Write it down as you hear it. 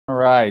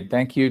right.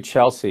 Thank you,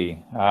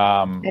 Chelsea.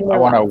 I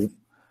want to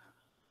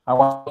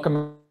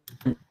welcome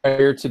you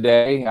here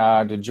today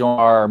to join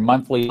our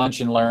monthly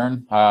Lunch and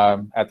Learn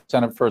at the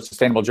Center for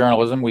Sustainable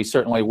Journalism. We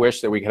certainly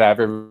wish that we could have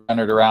everyone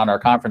centered around our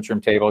conference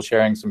room table,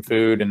 sharing some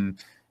food and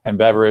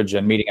beverage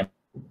and meeting.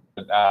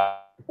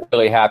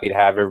 Really happy to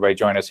have everybody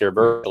join us here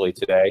virtually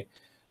today.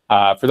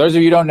 For those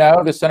of you who don't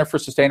know, the Center for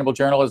Sustainable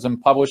Journalism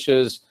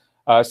publishes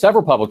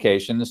several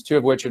publications, two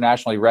of which are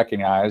nationally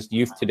recognized: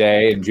 Youth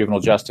Today and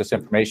Juvenile Justice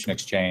Information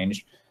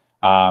Exchange.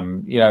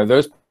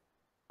 Those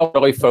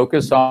really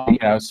focus on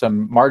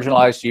some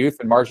marginalized youth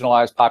and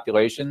marginalized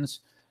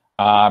populations,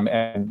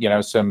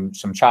 and some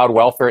child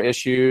welfare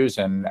issues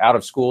and out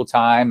of school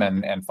time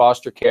and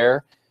foster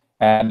care,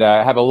 and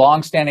have a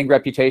long-standing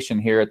reputation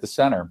here at the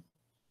center.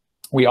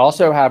 We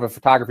also have a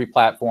photography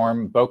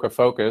platform, Bokeh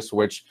Focus,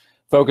 which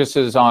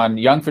focuses on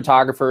young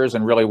photographers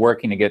and really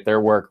working to get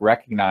their work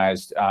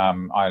recognized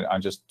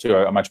on just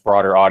to a much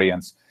broader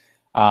audience.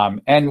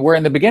 And we're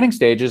in the beginning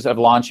stages of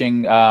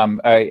launching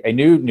a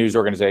new news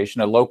organization,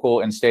 a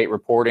local and state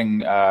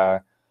reporting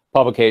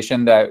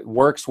publication that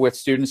works with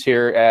students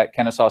here at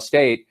Kennesaw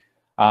State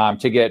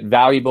to get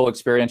valuable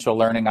experiential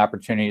learning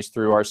opportunities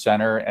through our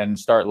center and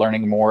start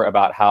learning more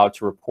about how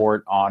to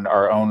report on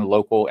our own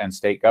local and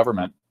state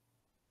government.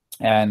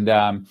 And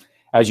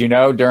as you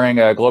know, during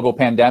a global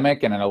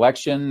pandemic and an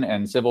election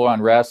and civil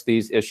unrest,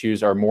 these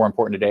issues are more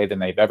important today than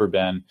they've ever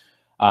been,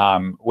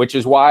 which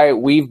is why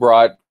we've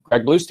brought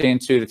Greg Bluestein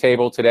to the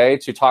table today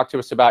to talk to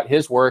us about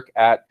his work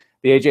at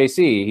the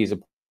AJC. He's a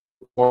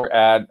reporter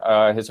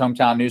at his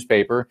hometown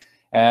newspaper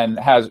and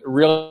has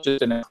really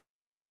just a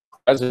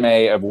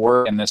resume of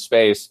work in this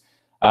space,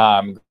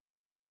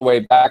 way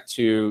back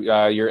to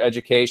your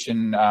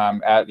education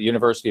at the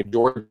University of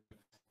Georgia.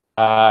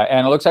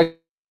 And it looks like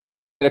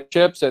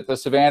chips at the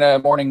Savannah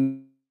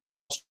Morning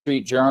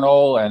Street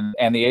Journal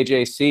and the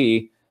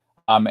AJC,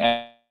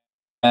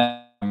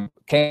 and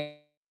came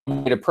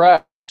to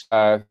press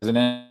as an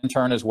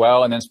intern as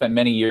well, and then spent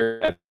many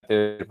years at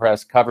the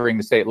press covering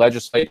the state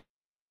legislature.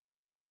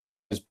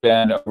 Has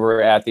been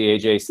over at the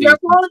AJC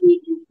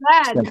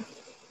since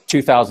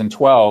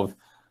 2012,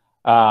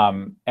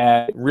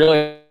 and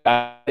really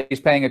he's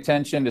paying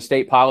attention to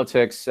state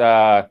politics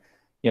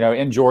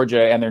in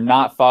Georgia, and they're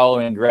not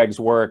following Greg's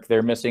work.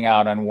 They're missing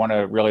out on one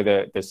of really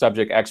the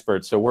subject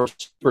experts. So we're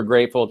super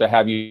grateful to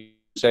have you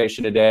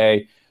conversation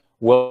today.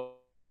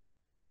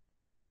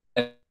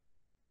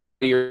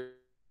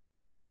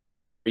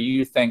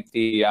 You think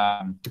the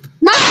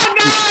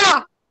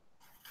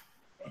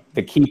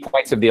key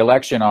points of the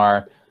election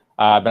are,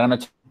 but I'm going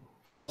to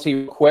tell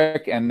you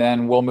quick, and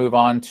then we'll move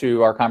on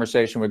to our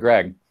conversation with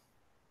Greg.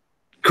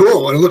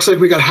 Cool. And it looks like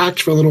we got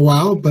hacked for a little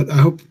while, but I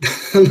hope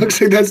it looks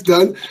like that's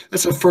done.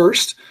 That's a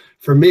first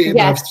for me. Yes.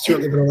 But I've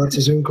certainly been on lots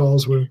of Zoom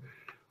calls where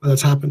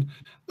that's happened.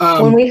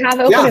 When we have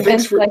open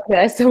events like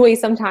this, we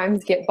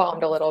sometimes get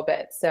bombed a little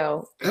bit.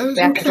 So we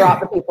have to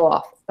drop the people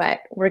off,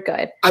 but we're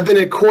good. I've been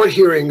at court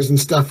hearings and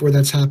stuff where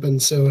that's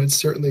happened. So it's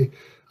certainly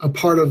a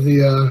part of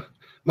the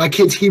my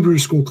kids' Hebrew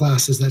school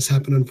classes that's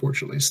happened,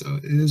 unfortunately. So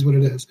it is what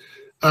it is.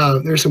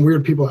 There's some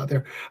weird people out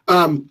there.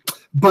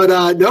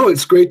 No,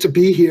 it's great to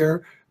be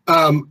here.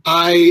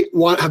 I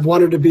have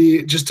wanted to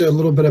be, just a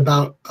little bit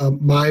about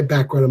my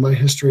background and my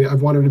history.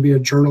 I've wanted to be a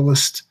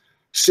journalist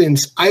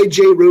since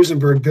I.J.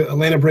 Rosenberg, the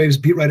Atlanta Braves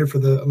beat writer for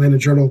the Atlanta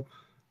Journal,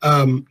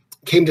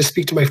 came to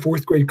speak to my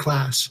 4th grade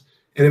class.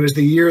 And it was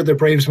the year the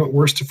Braves went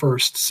worst to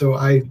first. So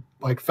I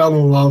fell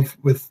in love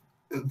with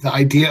the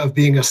idea of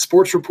being a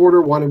sports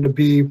reporter, wanted to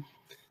be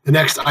the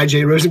next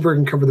I.J. Rosenberg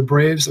and cover the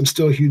Braves. I'm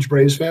still a huge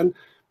Braves fan.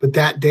 But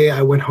that day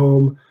I went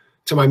home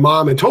to my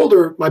mom and told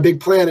her my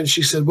big plan. And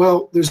she said,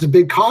 well, there's a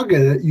big cog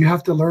in it. You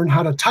have to learn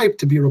how to type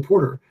to be a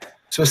reporter.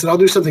 So I said, I'll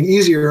do something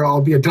easier.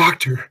 I'll be a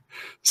doctor.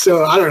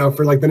 So I don't know,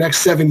 for like the next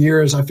 7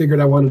 years, I figured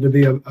I wanted to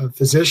be a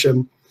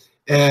physician.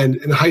 And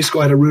in high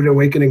school, I had a rude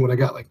awakening when I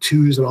got like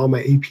 2s on all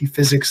my AP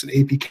physics and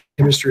AP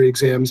chemistry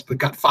exams, but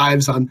got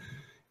 5s on,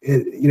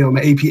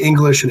 my AP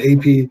English and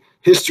AP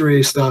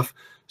history stuff.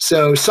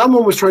 So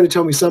someone was trying to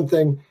tell me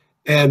something.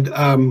 And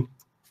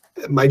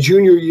my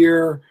junior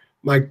year,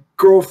 my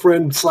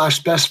girlfriend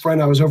 / best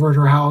friend, I was over at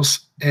her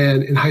house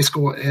and in high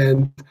school,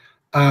 and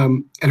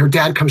her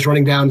dad comes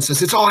running down and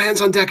says, it's all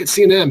hands on deck at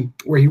CNN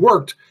where he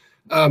worked.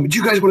 Do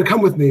you guys want to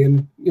come with me?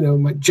 And,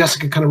 my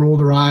Jessica kind of rolled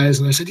her eyes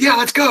and I said, yeah,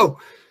 let's go.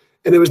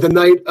 And it was the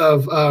night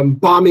of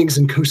bombings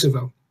in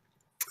Kosovo.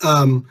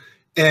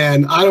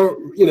 And I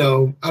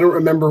don't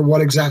remember what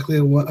exactly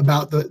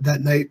about that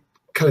night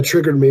kind of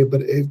triggered me,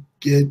 but it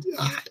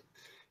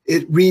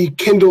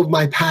rekindled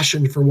my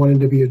passion for wanting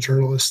to be a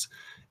journalist.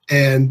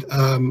 And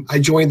I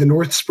joined the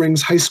North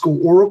Springs High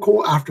School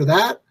Oracle after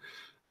that.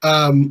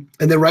 And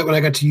then right when I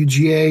got to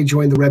UGA,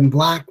 joined the Red and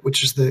Black,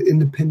 which is the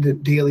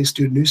independent daily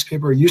student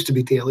newspaper. It used to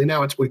be daily,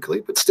 now it's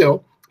weekly, but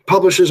still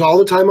publishes all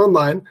the time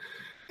online.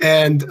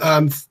 And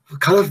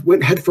kind of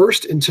went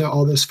headfirst into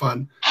all this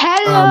fun.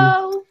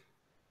 Hello.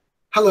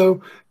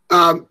 Hello.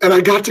 And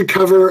I got to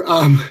cover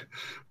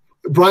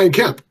Brian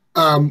Kemp.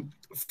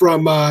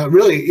 from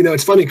really,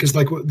 it's funny because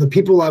like the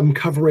people I'm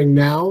covering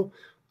now,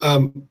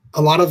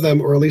 a lot of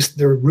them, or at least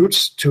their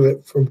roots to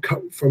it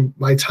from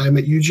my time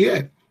at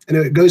UGA. And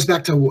it goes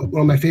back to what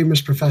one of my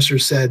famous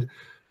professors said.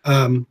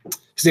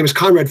 His name is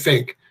Conrad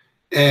Fink,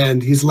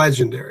 and he's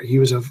legendary. He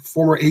was a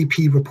former AP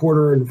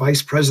reporter and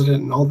vice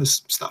president and all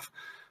this stuff.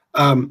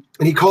 And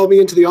he called me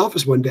into the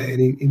office one day,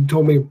 and he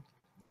told me,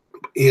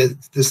 he had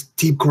this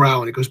deep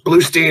growl, and he goes,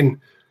 "Bluestein,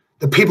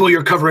 the people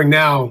you're covering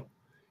now,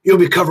 you'll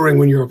be covering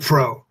when you're a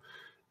pro."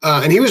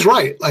 And he was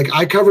right. Like,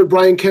 I covered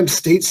Brian Kemp's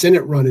state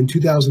Senate run in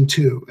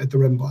 2002 at the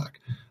Red and Black.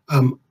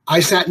 I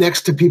sat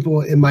next to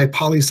people in my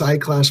poli-sci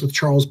class with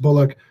Charles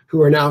Bullock,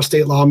 who are now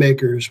state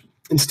lawmakers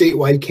and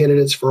statewide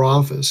candidates for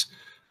office.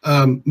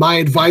 My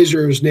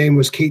advisor's name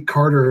was Kate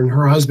Carter, and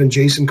her husband,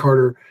 Jason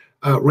Carter,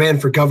 ran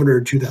for governor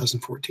in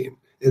 2014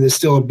 and is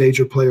still a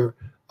major player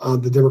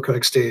on the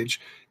Democratic stage.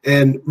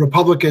 And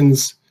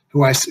Republicans,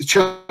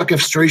 Chuck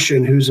F.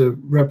 Strachan, who's a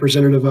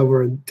representative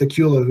over in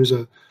Tequila, who's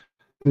a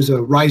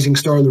rising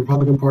star in the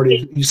Republican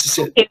Party, used to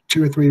sit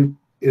 2 or 3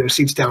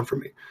 seats down from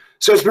me.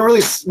 So it's been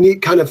really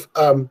neat, kind of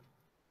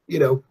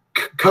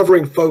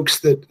covering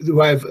folks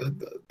who I've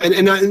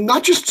and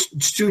not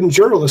just student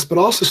journalists, but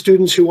also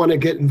students who want to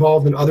get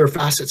involved in other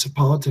facets of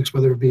politics,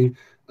 whether it be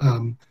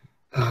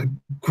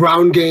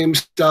ground game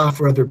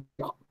stuff, or whether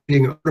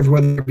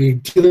it be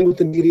dealing with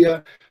the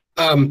media.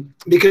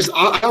 Because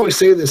I always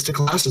say this to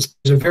classes: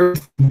 there's a very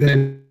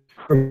thin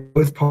from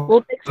both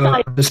parts,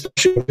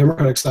 especially the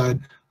Democratic side,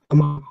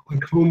 among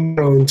like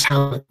homegrown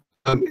talent.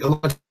 A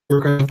lot of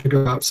work I have to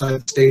go outside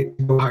the state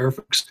and go hire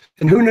folks.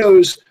 And who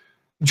knows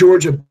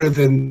Georgia better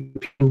than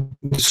people who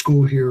went to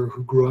school here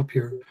who grew up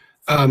here.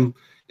 And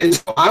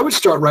so I would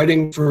start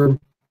writing for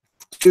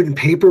student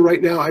paper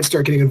right now. I'd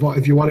start getting involved.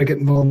 If you want to get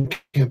involved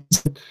in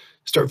campus,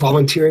 start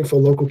volunteering for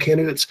local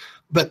candidates.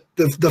 But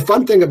the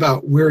fun thing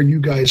about where you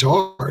guys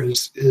are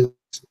is the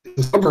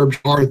suburbs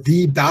are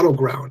the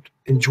battleground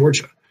in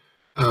Georgia.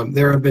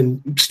 There have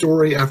been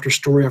story after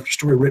story after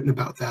story written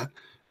about that.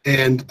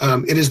 And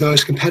it is the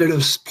most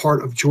competitive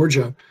part of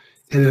Georgia.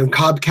 And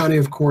Cobb County,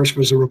 of course,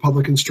 was a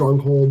Republican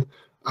stronghold.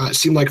 It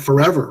seemed like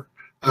forever.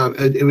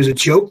 It was a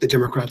joke that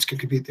Democrats could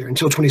compete there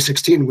until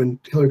 2016, when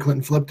Hillary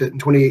Clinton flipped it, in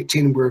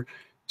 2018, where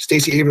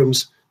Stacey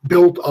Abrams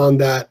built on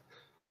that,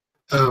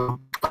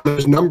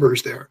 those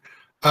numbers there.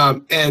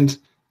 And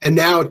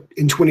now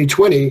in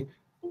 2020,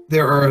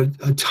 there are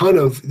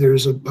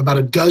there's about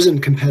a dozen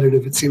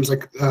competitive, it seems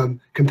like,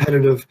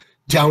 competitive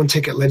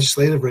down-ticket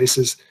legislative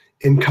races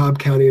in Cobb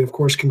County, and of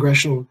course,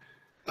 congressional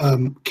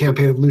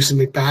campaign of Lucy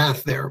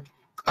McBath there.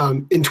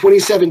 In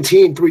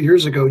 2017, 3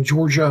 years ago,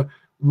 Georgia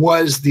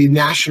was the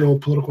national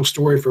political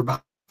story for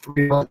about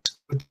 3 months,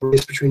 with the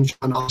race between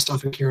John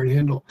Ossoff and Karen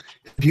Handel.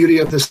 The beauty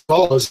of this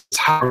fall is it's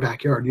our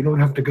backyard. You don't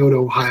have to go to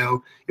Ohio.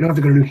 You don't have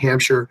to go to New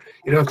Hampshire.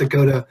 You don't have to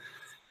go to,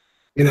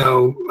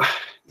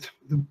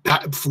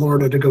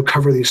 Florida to go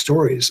cover these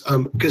stories,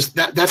 because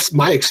that's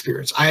my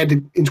experience. I had to,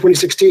 in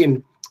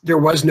 2016, there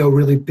was no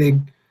really big.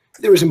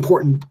 There was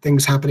important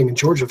things happening in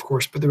Georgia, of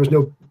course, but there was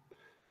no.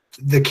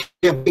 The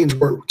campaigns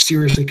weren't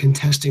seriously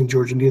contesting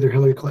Georgia, neither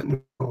Hillary Clinton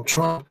nor Donald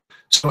Trump.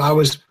 So I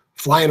was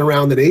flying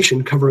around the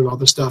nation covering all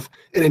this stuff.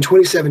 And in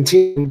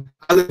 2017,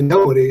 I lived in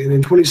Dunwoody, and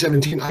in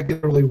 2017, I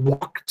could really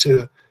walk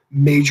to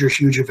major,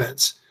 huge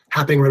events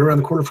happening right around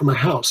the corner from my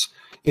house.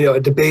 A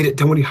debate at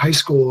Dunwoody High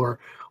School,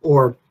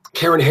 or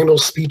Karen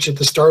Handel's speech at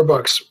the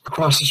Starbucks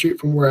across the street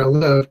from where I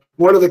live.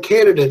 One of the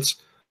candidates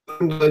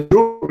owned a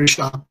jewelry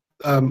shop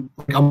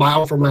like a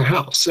mile from my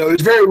house. So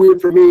it's very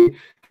weird for me,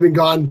 having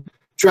gone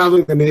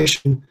traveling the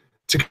nation,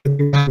 to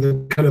kind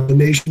of the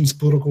nation's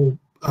political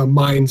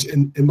minds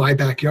in my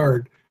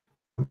backyard.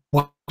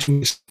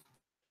 Watching,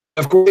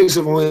 of course, things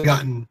have only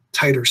gotten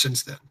tighter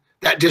since then.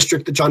 That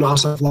district that John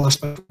Ossoff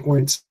lost by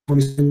points in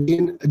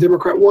 2017, a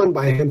Democrat won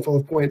by a handful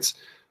of points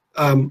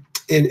in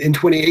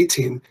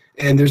 2018,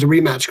 and there's a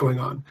rematch going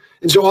on.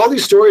 And so all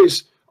these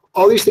stories,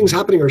 all these things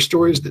happening are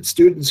stories that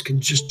students can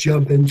just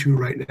jump into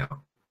right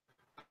now.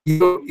 You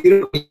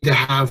don't need to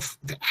have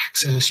the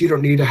access. You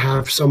don't need to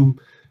have some,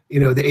 the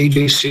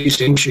AJC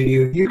sanction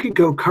you. You could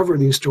go cover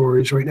these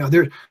stories right now.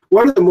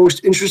 One of the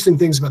most interesting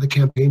things about the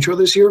campaign trail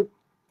this year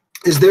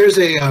is there's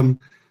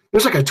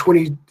like a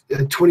 22,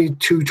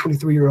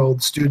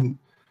 23-year-old student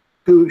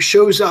who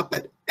shows up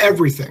at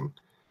everything.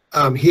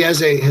 He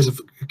has a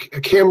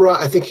camera.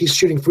 I think he's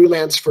shooting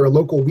freelance for a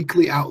local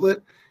weekly outlet.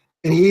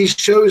 And he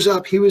shows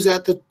up. He was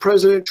at the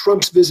President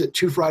Trump's visit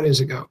 2 Fridays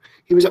ago.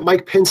 He was at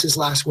Mike Pence's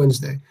last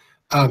Wednesday.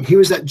 He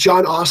was at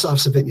John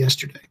Ossoff's event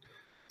yesterday.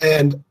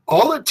 And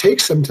all it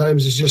takes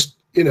sometimes is just,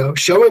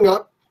 showing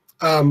up,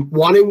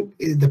 wanting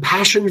the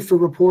passion for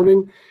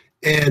reporting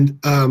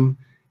and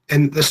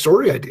the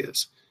story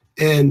ideas.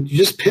 And you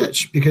just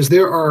pitch, because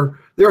there are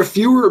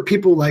fewer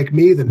people like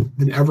me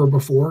than ever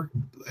before.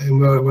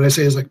 And what I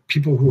say is, like,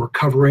 people who are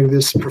covering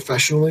this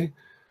professionally.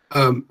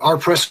 Our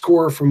press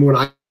corps, from when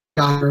I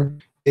got here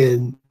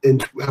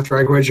after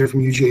I graduated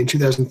from UGA in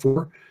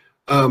 2004,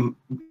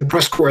 the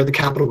press corps at the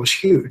Capitol was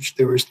huge.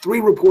 There was 3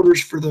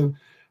 reporters for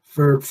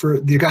for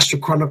the Augusta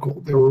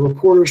Chronicle. There were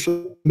reporters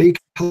from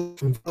Macon,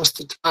 from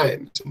Augusta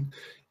Times,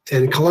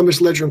 and Columbus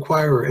Ledger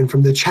Inquirer, and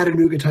from the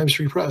Chattanooga Times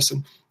Free Press,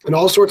 and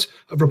all sorts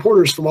of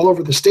reporters from all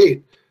over the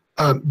state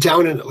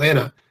down in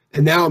Atlanta.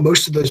 And now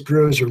most of those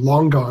bureaus are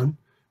long gone.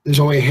 There's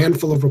only a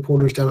handful of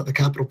reporters down at the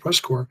Capitol Press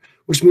Corps,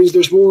 which means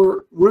there's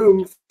more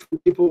room for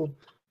people,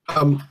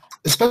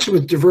 especially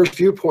with diverse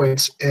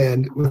viewpoints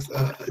and with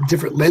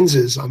different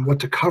lenses on what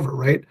to cover,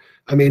 right?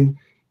 I mean,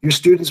 your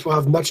students will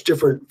have much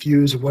different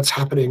views of what's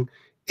happening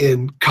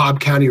in Cobb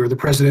County or the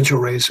presidential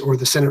race or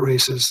the Senate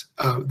races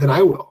than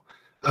I will.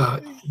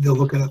 They'll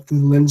look at it through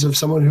the lens of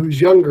someone who's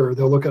younger.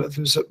 They'll look at it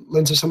through the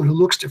lens of someone who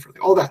looks differently,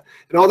 all that.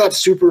 And all that's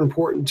super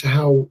important to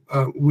how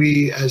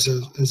we as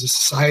a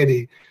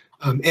society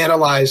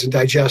analyze and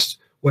digest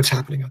what's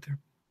happening out there.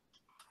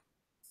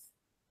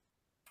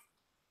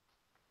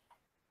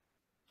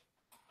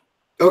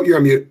 Oh, you're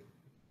on mute.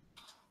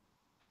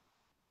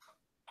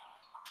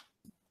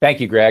 Thank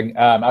you, Greg.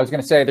 I was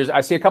going to say, I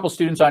see a couple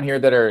students on here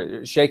that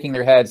are shaking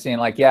their heads, saying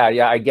like, yeah,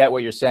 I get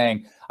what you're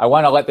saying. I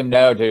want to let them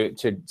know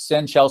to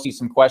send Chelsea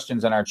some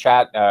questions in our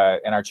chat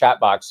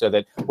box, so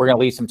that we're going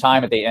to leave some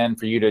time at the end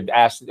for you to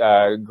ask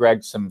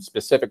Greg some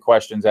specific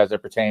questions as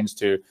it pertains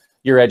to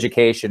your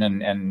education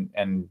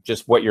and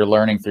just what you're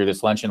learning through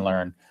this Lunch and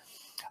Learn.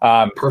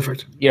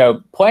 Perfect. You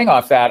know, playing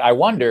off that, I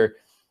wonder,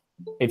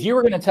 if you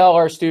were going to tell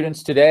our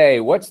students today,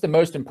 what's the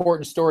most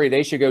important story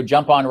they should go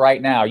jump on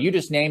right now? You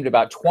just named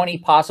about 20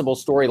 possible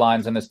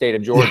storylines in the state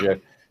of Georgia. Yeah.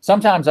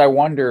 Sometimes I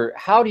wonder,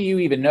 how do you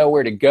even know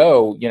where to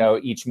go, you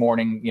know, each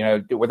morning, you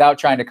know, without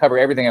trying to cover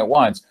everything at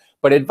once?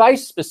 But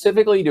advice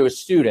specifically to a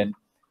student,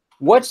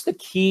 what's the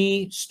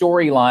key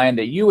storyline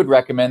that you would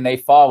recommend they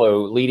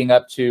follow leading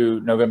up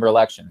to November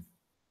election?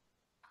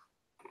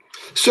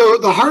 So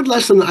the hard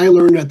lesson I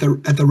learned at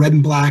the Red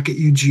and Black at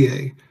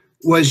UGA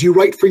was you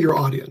write for your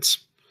audience.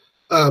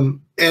 And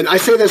I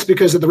say this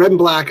because at the Red and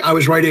Black, I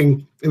was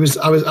writing. I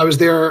was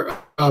there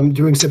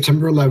doing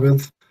September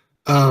 11th,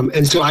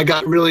 and so I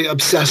got really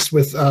obsessed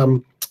with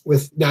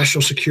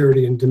national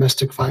security and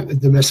domestic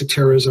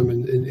terrorism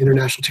and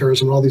international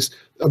terrorism and all these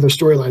other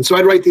storylines. So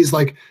I'd write these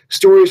like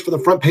stories for the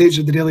front page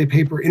of the daily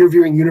paper,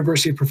 interviewing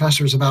university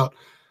professors about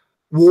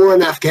war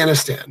in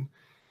Afghanistan.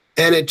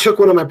 And it took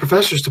one of my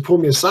professors to pull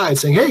me aside,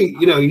 saying, "Hey,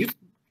 you know, you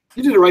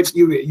did it right.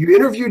 You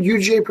interviewed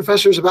UGA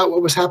professors about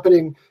what was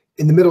happening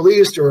in the Middle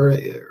East or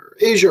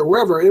Asia or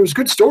wherever. And it was a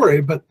good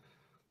story, but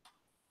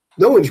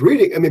no one's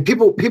reading. I mean,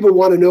 people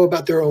want to know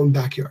about their own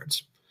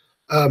backyards."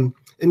 And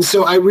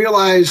so I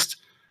realized,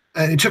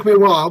 and it took me a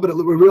while, but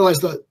we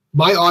realized that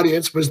my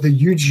audience was the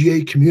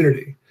UGA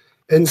community.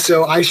 And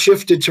so I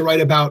shifted to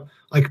write about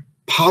like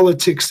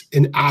politics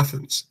in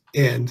Athens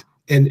and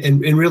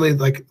really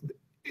like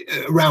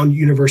around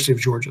University of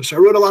Georgia. So I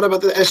wrote a lot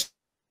about the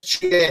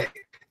SGA,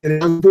 and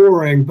it's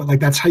boring, but like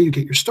that's how you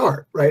get your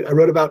start, right? I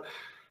wrote about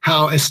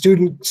how a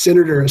student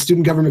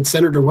government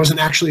senator wasn't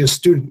actually a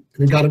student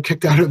and got him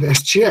kicked out of the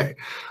SGA.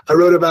 I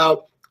wrote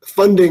about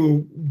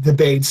funding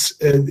debates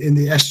in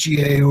the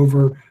SGA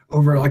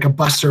over like a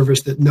bus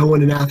service that no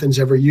one in Athens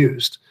ever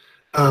used.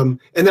 And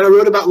then I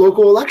wrote about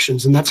local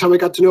elections, and that's how I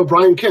got to know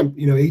Brian Kemp,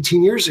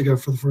 18 years ago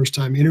for the first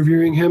time,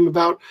 interviewing him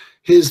about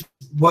his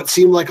what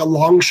seemed like a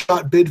long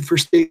shot bid for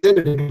state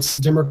senate against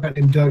a Democrat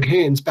named Doug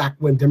Haynes back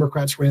when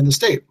Democrats ran the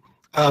state.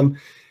 And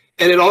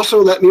it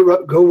also let me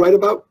go write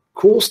about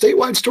cool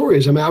statewide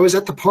stories. I mean, I was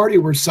at the party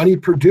where Sonny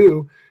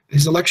Perdue,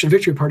 his election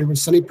victory party, when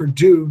Sonny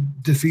Perdue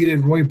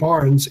defeated Roy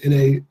Barnes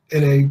in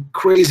a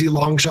crazy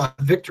long shot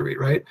victory,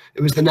 right?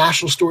 It was the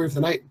national story of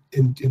the night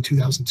in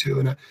 2002.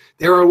 And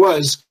there I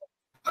was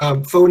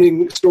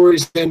phoning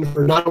stories in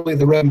for not only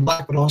the Red and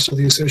Black, but also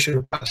the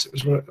Associated Press. It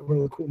was one of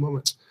the cool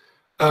moments.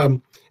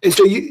 And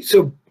so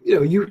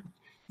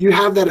you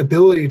have that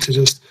ability to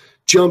just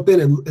jump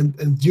in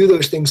and view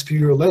those things through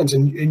your lens.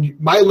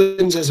 And my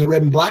lens as a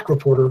Red and Black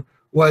reporter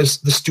was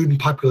the student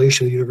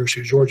population of the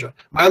University of Georgia.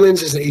 My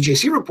lens as an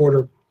AJC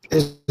reporter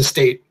is the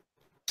state.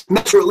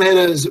 Metro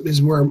Atlanta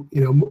is where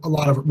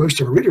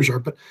most of our readers are,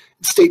 but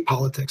it's state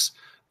politics.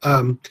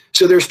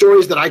 So there are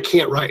stories that I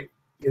can't write.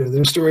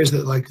 There's stories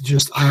that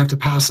I have to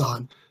pass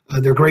on.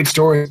 They're great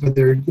stories, but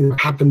they're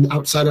happen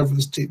outside of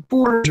the state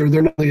borders, or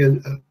they're not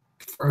really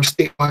for a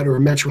statewide or a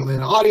Metro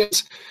Atlanta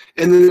audience.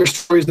 And then there's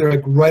stories that are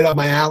like right up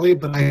my alley,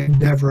 but I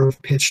never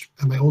pitched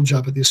at my old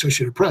job at the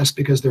Associated Press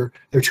because they're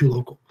too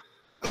local.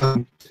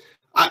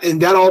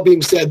 And that all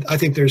being said, I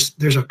think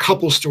there's a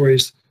couple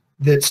stories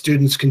that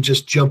students can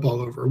just jump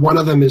all over. One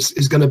of them is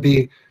going to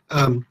be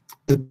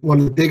one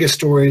of the biggest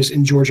stories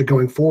in Georgia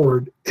going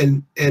forward,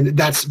 and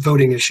that's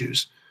voting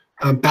issues,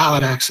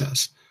 ballot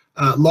access,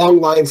 long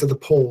lines at the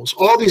polls.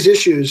 All these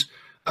issues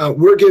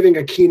we're giving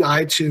a keen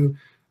eye to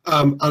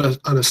on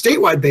a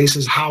statewide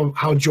basis,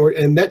 how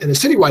Georgia, and a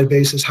citywide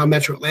basis, how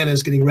Metro Atlanta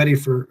is getting ready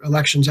for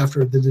elections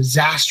after the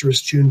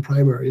disastrous June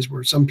primaries,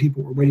 where some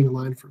people were waiting in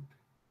line for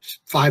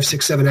 5,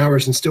 6, 7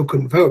 hours and still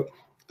couldn't vote.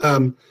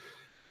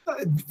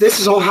 This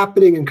is all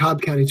happening in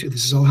Cobb County too.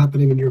 This is all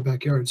happening in your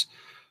backyards.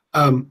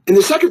 And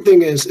the second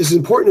thing is, as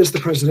important as the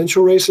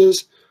presidential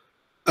races,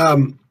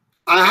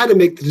 I had to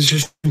make the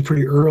decision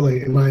pretty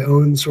early in my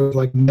own sort of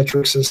like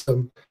metric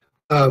system.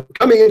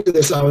 Coming into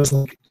this, I was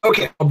like,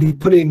 okay, I'll be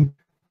putting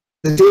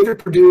the David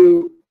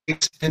Perdue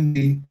race and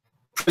the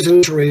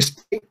presidential race.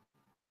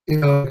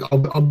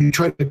 I'll be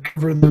trying to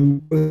cover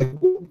them with,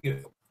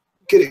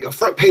 getting a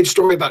front page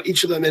story about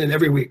each of them in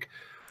every week.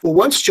 Well,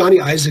 once Johnny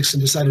Isakson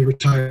decided to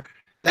retire,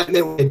 that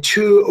meant we had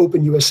 2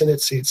 open U.S.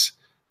 Senate seats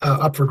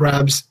up for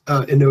grabs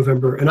in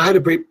November. And I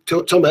had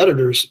to tell my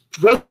editors,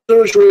 the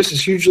presidential race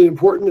is hugely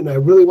important, and I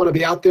really want to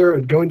be out there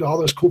and going to all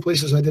those cool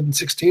places I did in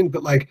 16.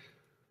 But like,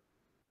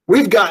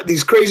 we've got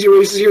these crazy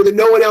races here that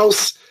no one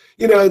else,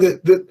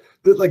 that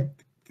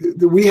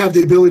we have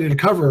the ability to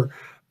cover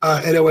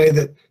in a way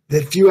that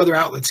few other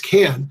outlets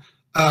can.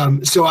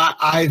 So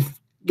I've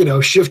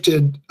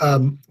shifted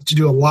to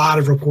do a lot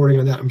of reporting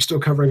on that. I'm still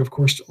covering, of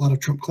course, a lot of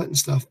Trump Clinton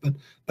stuff, but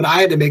I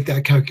had to make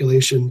that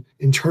calculation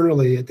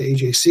internally at the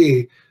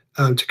AJC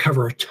to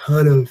cover a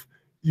ton of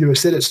U.S.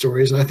 Senate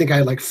stories. And I think I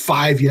had like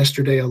 5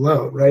 yesterday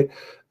alone, right?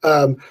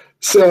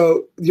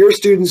 So your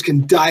students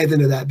can dive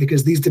into that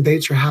because these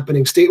debates are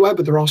happening statewide,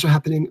 but they're also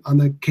happening on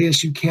the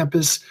KSU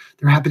campus.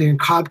 They're happening in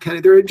Cobb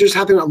County. They're just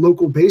happening on a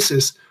local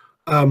basis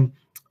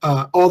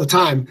all the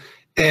time.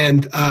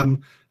 And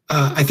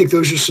I think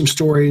those are some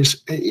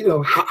stories,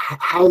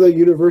 how the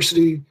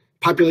university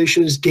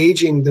population is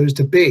gauging those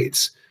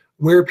debates,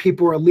 where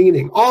people are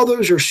leaning. All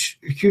those are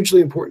hugely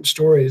important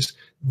stories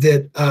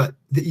that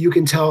you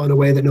can tell in a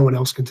way that no one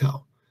else can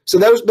tell. So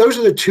those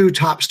are the 2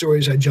 top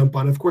stories I jump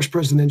on. Of course,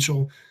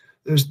 presidential.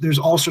 There's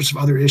all sorts of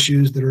other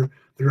issues that are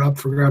up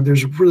for grabs.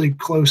 There's really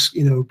close,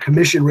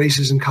 commission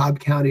races in Cobb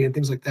County and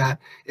things like that,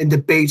 and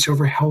debates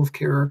over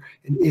healthcare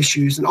and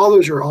issues, and all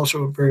those are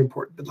also very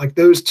important. But like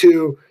those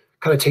 2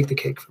 kind of take the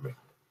cake for me.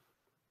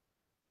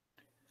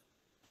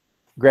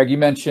 Greg, you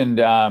mentioned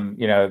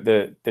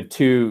the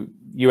 2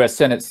 U.S.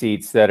 Senate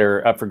seats that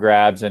are up for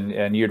grabs,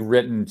 and you had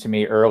written to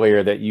me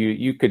earlier that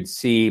you could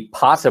see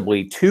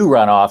possibly 2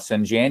 runoffs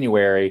in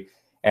January.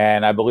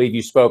 And I believe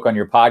you spoke on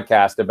your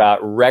podcast about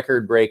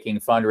record-breaking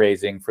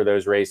fundraising for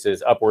those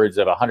races, upwards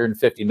of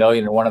 $150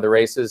 million in one of the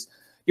races.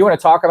 You want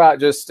to talk about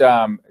just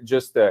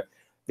the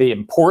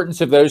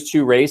importance of those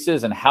 2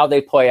 races and how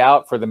they play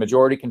out for the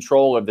majority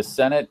control of the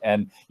Senate?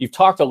 And you've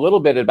talked a little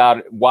bit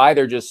about why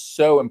they're just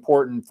so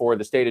important for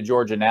the state of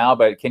Georgia now,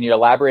 but can you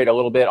elaborate a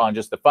little bit on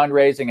just the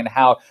fundraising and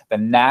how the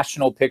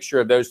national picture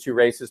of those 2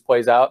 races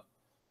plays out?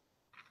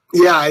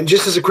 Yeah, and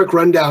just as a quick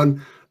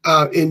rundown,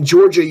 in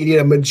Georgia, you need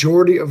a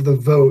majority of the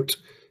vote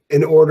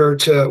in order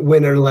to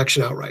win an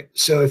election outright.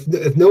 So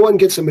if no one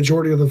gets a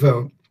majority of the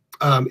vote,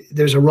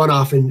 there's a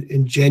runoff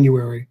in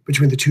January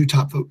between the 2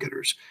 top vote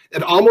getters.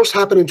 It almost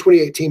happened in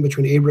 2018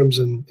 between Abrams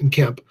and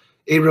Kemp.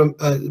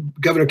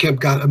 Governor Kemp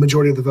got a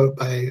majority of the vote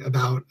by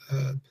about,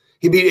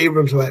 he beat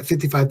Abrams by about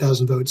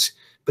 55,000 votes,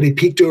 but he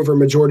peaked over a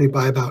majority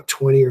by about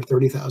 20 or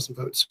 30,000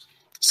 votes.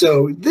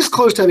 So this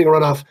close to having a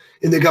runoff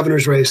in the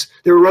governor's race.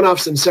 There were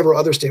runoffs in several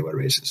other statewide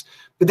races,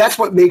 but that's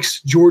what makes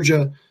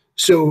Georgia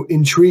so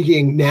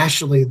intriguing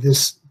nationally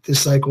this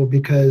cycle,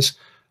 because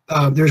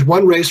there's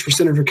one race for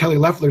Senator Kelly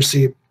Loeffler's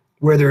seat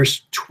where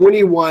there's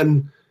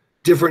 21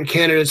 different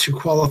candidates who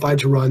qualified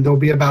to run. There'll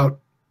be about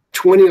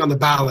 20 on the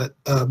ballot.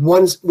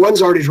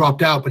 One's already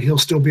dropped out, but he'll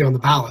still be on the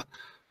ballot.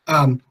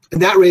 And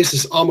that race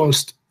is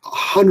almost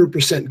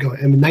 100% going,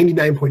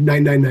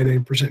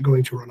 99.9999%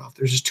 going to runoff.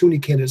 There's just too many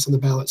candidates on the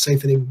ballot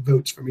siphoning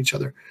votes from each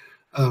other.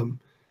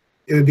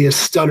 It would be a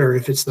stunner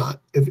if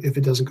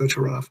it doesn't go to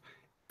runoff.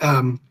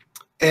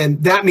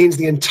 And that means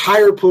the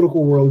entire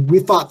political world, we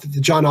thought that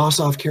the John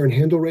Ossoff, Karen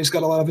Handel race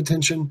got a lot of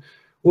attention.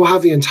 We'll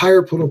have the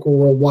entire political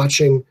world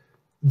watching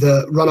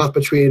the runoff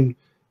between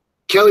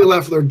Kelly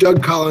Loeffler,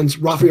 Doug Collins,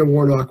 Raphael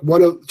Warnock,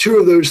 2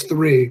 of those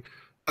 3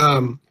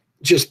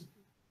 just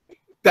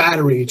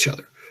battering each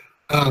other.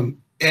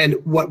 And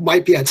what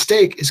might be at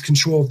stake is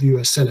control of the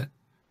U.S. Senate.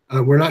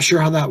 We're not sure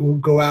how that will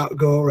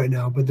go right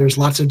now, but there's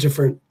lots of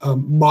different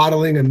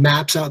modeling and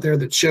maps out there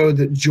that show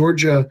that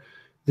Georgia,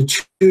 the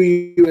 2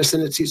 U.S.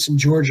 Senate seats in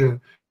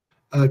Georgia,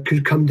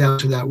 could come down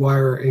to that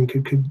wire and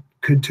could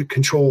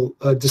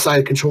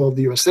decide control of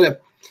the U.S. Senate.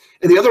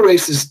 And the other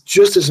race is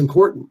just as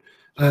important.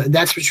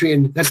 That's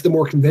the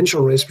more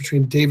conventional race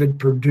between David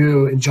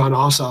Perdue and John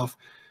Ossoff.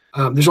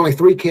 There's only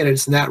 3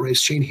 candidates in that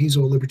race. Shane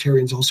Hazel,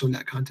 Libertarians, also in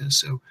that contest.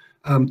 So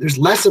there's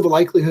less of a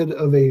likelihood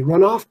of a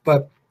runoff,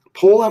 but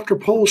poll after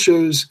poll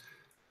shows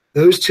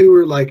those 2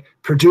 are like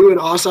Perdue and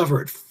Ossoff are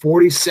at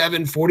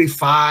 47,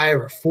 45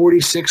 or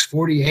 46,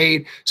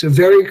 48. So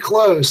very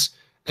close.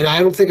 And I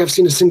don't think I've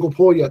seen a single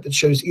poll yet that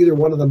shows either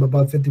one of them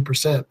above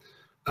 50%.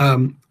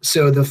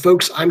 So the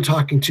folks I'm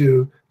talking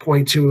to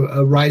point to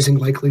a rising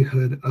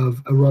likelihood of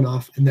a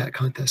runoff in that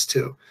contest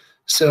too.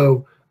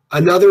 So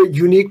another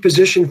unique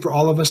position for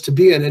all of us to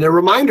be in. And a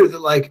reminder that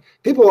like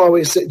people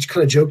always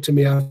kind of joke to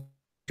me after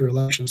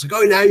elections, like,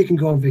 oh, now you can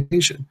go on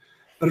vacation.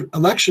 But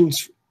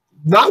elections,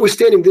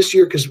 notwithstanding this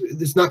year, because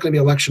it's not going to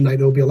be election night,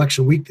 it'll be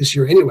election week this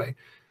year anyway.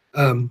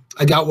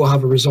 I doubt we'll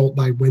have a result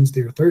by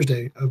Wednesday or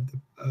Thursday of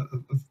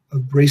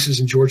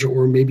races in Georgia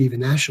or maybe even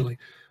nationally.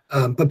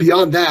 But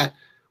beyond that,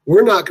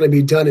 we're not going to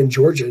be done in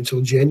Georgia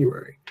until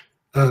January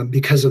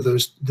because of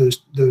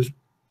those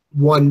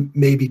one,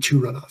 maybe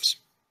two runoffs.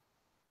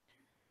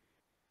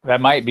 That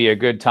might be a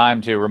good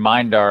time to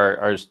remind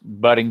our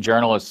budding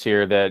journalists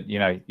here that, you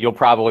know, you'll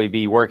probably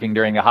be working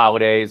during the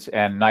holidays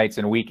and nights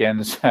and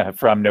weekends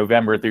from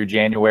November through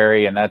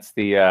January, and that's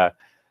the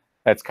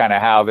that's kind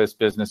of how this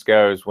business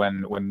goes.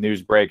 When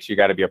news breaks, you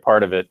got to be a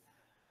part of it.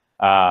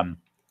 Yeah.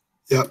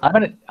 I'm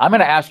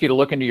gonna ask you to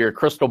look into your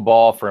crystal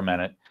ball for a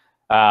minute,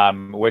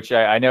 which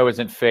I know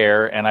isn't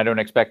fair, and I don't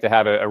expect to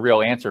have a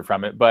real answer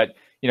from it. But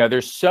you know,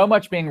 there's so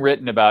much being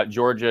written about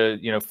Georgia,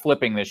 you know,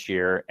 flipping this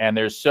year, and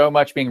there's so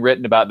much being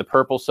written about the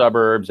purple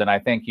suburbs. And I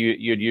think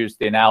you'd use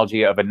the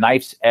analogy of a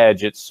knife's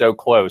edge. It's so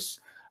close,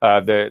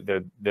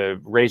 the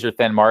razor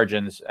thin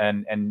margins,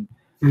 and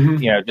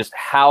Mm-hmm. you know, just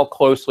how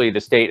closely the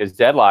state is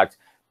deadlocked.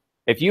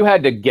 If you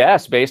had to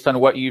guess based on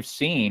what you've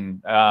seen,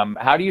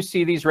 how do you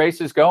see these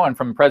races going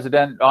from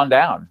president on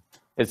down?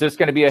 Is this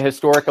going to be a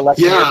historic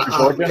election year for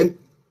Georgia?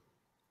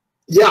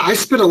 Yeah, I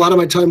spent a lot of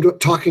my time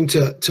talking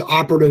to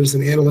operatives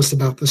and analysts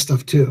about this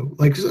stuff too.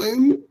 Like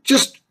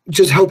just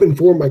help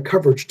inform my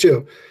coverage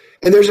too.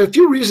 And there's a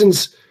few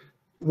reasons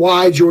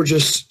why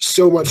Georgia's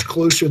so much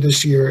closer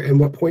this year and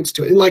what points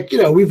to it. And like,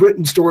 you know, we've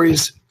written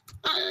stories.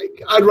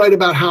 I'd write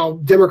about how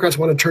Democrats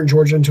want to turn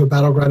Georgia into a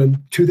battleground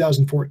in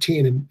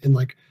 2014. And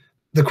like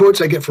the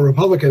quotes I get from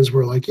Republicans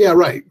were like, yeah,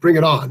 right, bring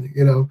it on,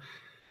 you know.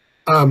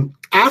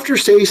 After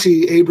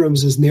Stacey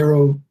Abrams'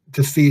 narrow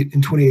defeat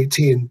in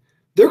 2018,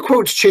 their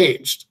quotes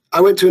changed.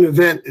 I went to an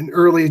event in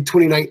early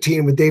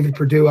 2019 with David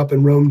Perdue up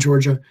in Rome,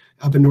 Georgia,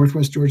 up in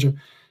Northwest Georgia.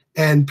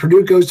 And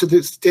Perdue goes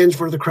to stands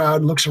for the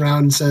crowd, looks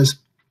around and says,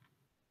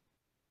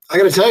 I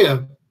got to tell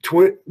you,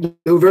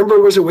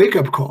 November was a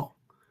wake-up call.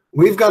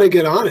 We've got to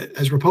get on it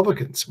as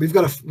Republicans. We've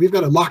got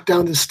to lock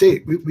down this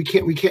state. We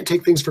can't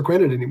take things for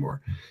granted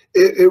anymore.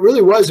 It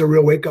really was a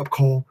real wake-up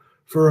call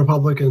for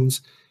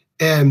Republicans.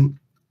 And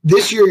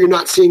this year, you're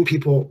not seeing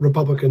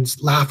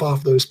Republicans laugh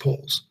off those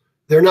polls.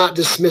 They're not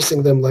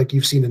dismissing them like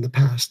you've seen in the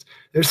past.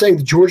 They're saying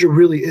that Georgia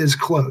really is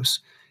close.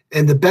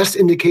 And the best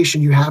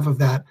indication you have of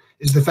that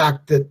is the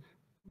fact that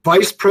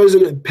Vice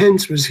President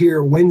Pence was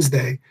here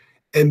Wednesday,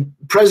 and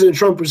President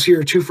Trump was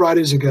here 2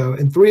 Fridays ago,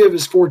 and 3 of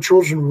his 4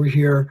 children were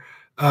here,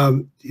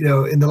 you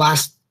know, in the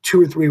last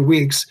 2 or 3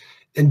 weeks.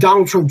 And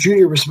Donald Trump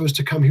Jr. was supposed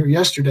to come here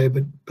yesterday,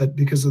 but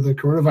because of the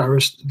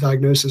coronavirus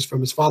diagnosis from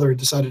his father, he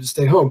decided to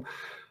stay home.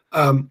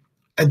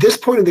 At this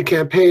point in the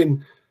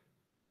campaign,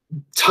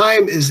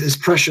 time is as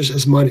precious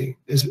as money.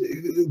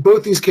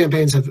 Both these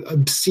campaigns have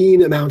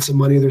obscene amounts of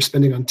money they're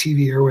spending on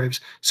TV airwaves.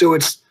 So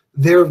it's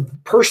their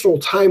personal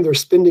time they're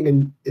spending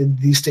in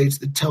these states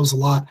that tells a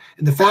lot.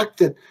 And the fact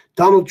that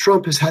Donald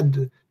Trump has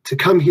had to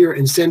come here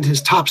and send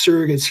his top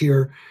surrogates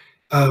here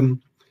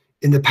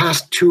in the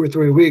past 2 or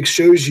 3 weeks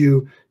shows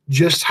you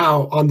just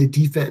how on the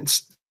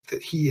defense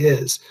that he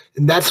is.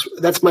 And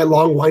that's my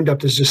long windup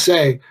to just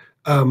say,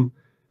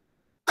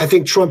 I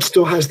think Trump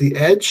still has the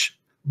edge,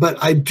 but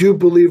I do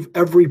believe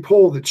every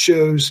poll that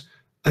shows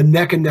a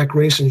neck-and-neck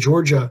race in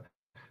Georgia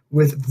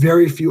with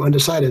very few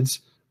undecideds.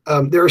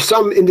 There are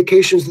some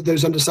indications that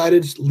those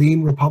undecideds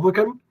lean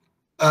Republican.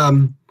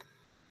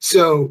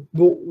 So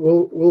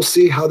we'll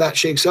see how that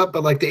shakes up.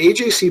 But like the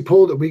AJC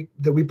poll that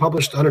we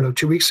published, I don't know,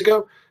 2 weeks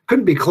ago,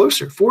 couldn't be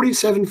closer.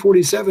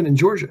 47-47 in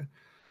Georgia.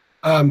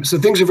 So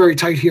things are very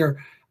tight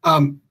here.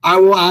 I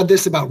will add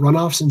this about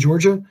runoffs in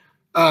Georgia.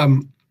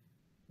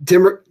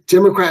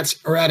 Democrats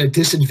are at a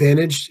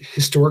disadvantage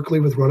historically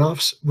with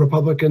runoffs.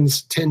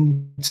 Republicans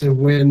tend to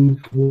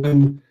win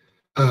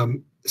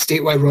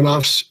statewide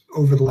runoffs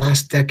over the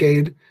last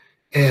decade,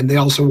 and they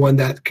also won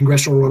that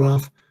congressional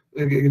runoff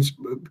against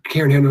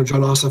Karen Handel and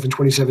John Ossoff in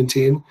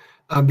 2017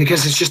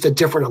 because it's just a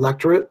different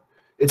electorate.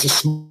 It's a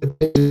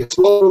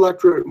smaller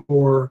electorate,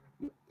 more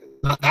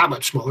not that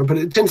much smaller, but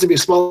it tends to be a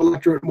smaller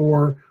electorate,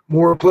 more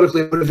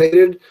politically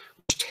motivated,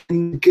 which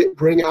tend to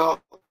bring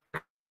out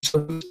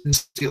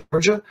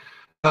Georgia.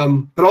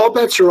 But all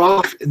bets are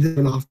off and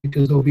then off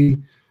because there'll be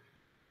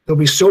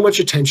so much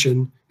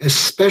attention,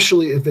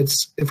 especially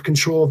if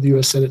control of the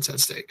U.S. Senate's at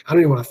stake. I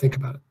don't even want to think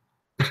about it.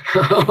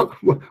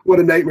 What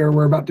a nightmare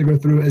we're about to go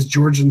through as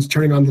Georgians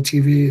turning on the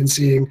TV and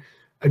seeing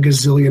a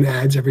gazillion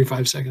ads every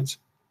 5 seconds.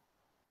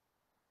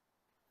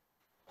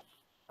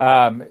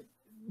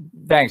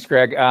 Thanks,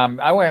 Greg.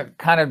 I want to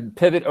kind of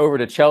pivot over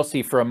to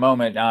Chelsea for a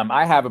moment.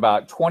 I have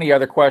about 20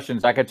 other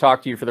questions I could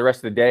talk to you for the rest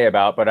of the day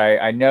about, but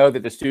I know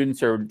that the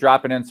students are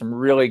dropping in some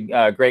really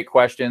great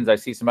questions. I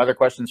see some other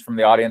questions from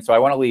the audience, so I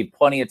want to leave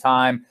plenty of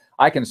time.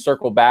 I can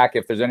circle back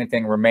if there's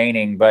anything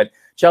remaining, but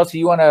Chelsea,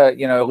 you want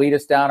to lead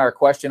us down our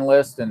question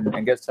list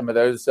and get some of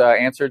those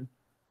answered?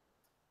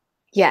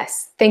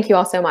 Yes, thank you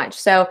all so much.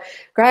 So,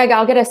 Greg,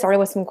 I'll get us started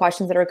with some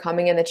questions that are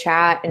coming in the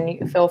chat, and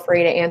you feel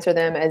free to answer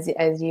them as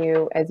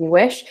you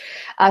wish.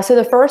 So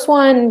the first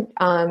one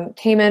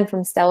came in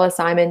from Stella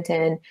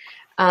Simonton.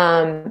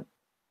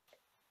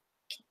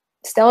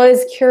 Stella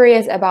is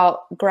curious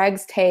about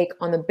Greg's take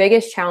on the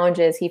biggest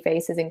challenges he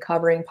faces in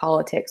covering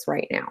politics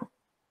right now.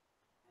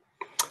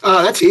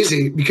 That's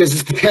easy because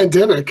it's the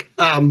pandemic.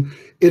 I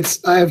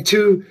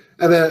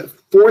have a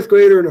fourth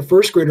grader and a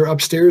first grader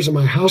upstairs in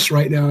my house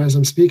right now as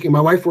I'm speaking.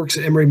 My wife works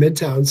at Emory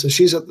Midtown, so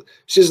she's at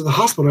the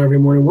hospital every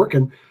morning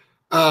working.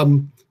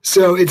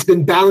 So it's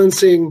been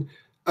balancing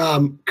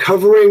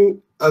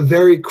covering a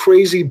very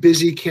crazy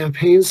busy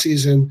campaign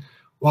season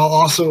while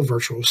also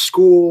virtual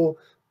school,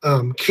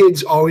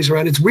 kids always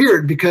around. It's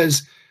weird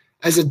because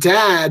as a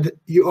dad,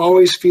 you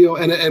always feel,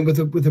 and with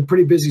a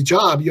pretty busy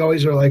job, you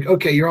always are like,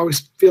 okay, you're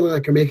always feeling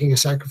like you're making a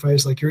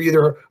sacrifice. Like you're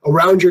either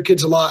around your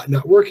kids a lot and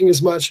not working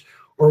as much,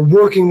 or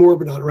working more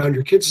but not around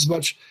your kids as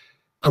much.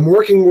 I'm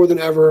working more than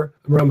ever.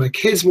 I'm around my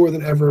kids more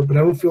than ever, but I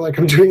don't feel like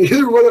I'm doing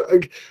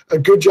a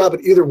good job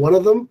at either one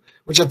of them,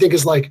 which I think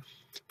is like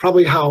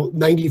probably how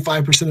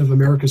 95% of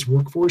America's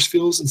workforce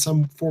feels in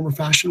some form or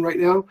fashion right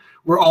now.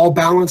 We're all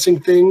balancing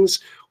things.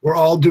 We're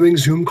all doing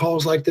Zoom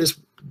calls like this,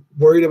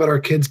 worried about our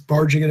kids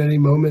barging at any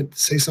moment to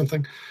say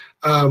something.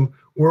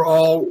 We're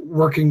all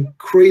working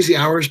crazy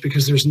hours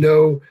because there's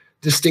no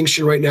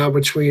distinction right now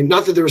between,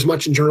 not that there was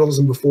much in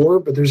journalism before,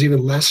 but there's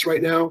even less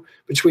right now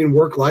between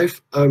work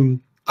life.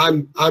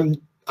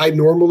 I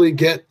normally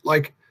get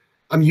like,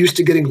 I'm used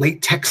to getting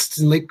late texts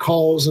and late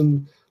calls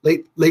and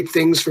late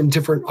things from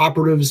different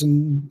operatives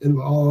and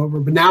all over.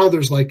 But now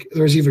there's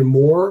even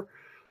more.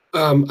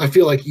 I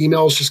feel like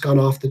email's just gone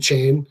off the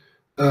chain.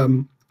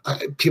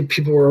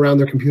 People are around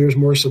their computers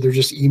more, so they're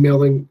just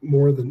emailing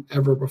more than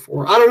ever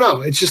before. I don't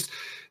know. It's just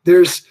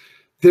there's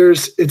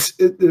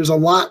a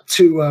lot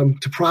to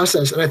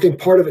process, and I think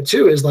part of it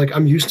too is like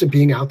I'm used to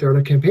being out there on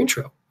a campaign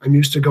trail. I'm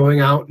used to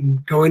going out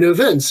and going to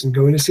events and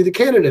going to see the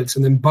candidates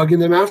and then bugging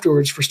them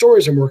afterwards for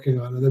stories I'm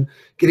working on and then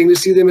getting to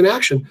see them in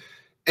action.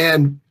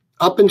 And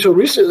up until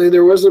recently,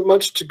 there wasn't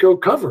much to go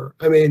cover.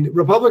 I mean,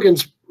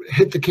 Republicans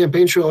hit the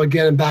campaign trail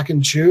again back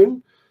in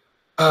June,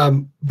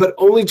 but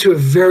only to a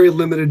very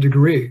limited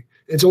degree.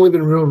 It's only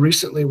been real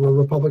recently where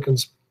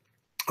Republicans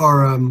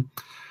have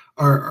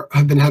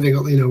been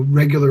having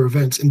regular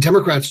events, and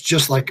Democrats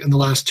just like in the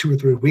last 2 or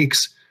 3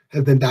 weeks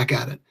have been back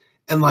at it.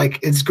 And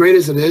like as great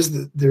as it is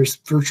that there's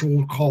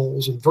virtual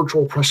calls and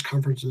virtual press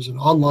conferences and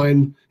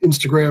online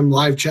Instagram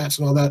live chats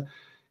and all that,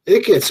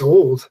 it gets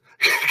old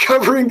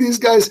covering these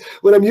guys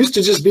when I'm used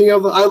to just being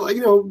able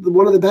to,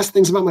 one of the best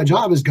things about my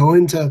job is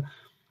going to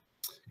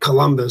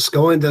Columbus,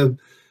 going to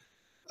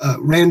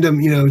random,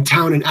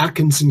 town in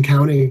Atkinson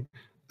County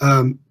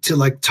to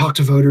like talk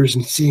to voters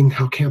and seeing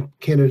how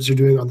candidates are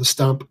doing on the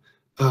stump.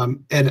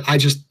 And I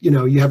just,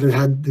 you haven't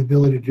had the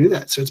ability to do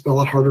that. So it's been a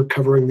lot harder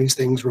covering these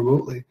things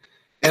remotely.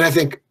 And I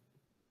think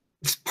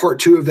part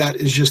 2 of that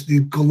is just the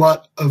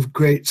glut of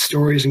great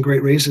stories and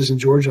great races in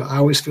Georgia. I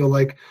always feel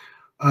like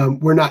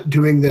we're not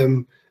doing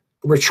them.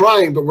 We're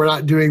trying, but we're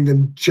not doing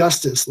them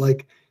justice.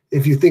 Like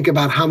if you think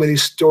about how many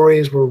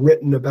stories were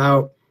written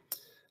about,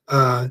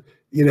 the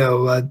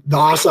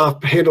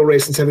Ossoff Handel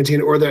race in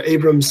 17 or the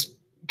Abrams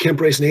Kemp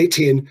race in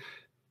 18,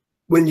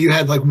 when you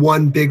had like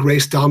one big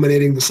race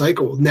dominating the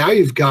cycle. Now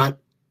you've got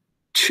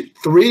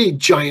 3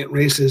 giant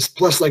races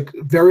plus like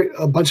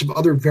a bunch of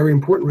other very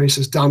important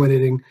races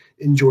dominating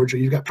in Georgia.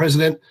 You've got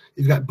president,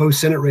 you've got both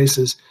Senate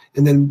races,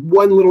 and then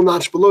one little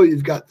notch below,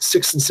 you've got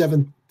 6th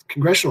and 7th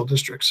congressional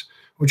districts,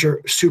 which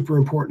are super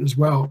important as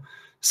well.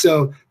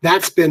 So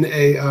that's been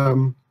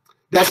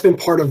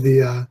part of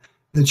the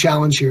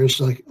challenge here. Is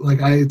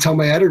like I tell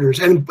my editors,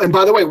 and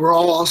by the way, we're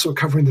all also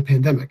covering the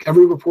pandemic.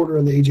 Every reporter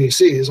in the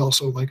AJC is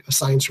also like a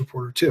science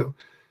reporter too.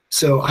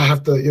 So I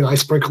have to, I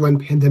sprinkle in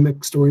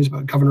pandemic stories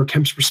about Governor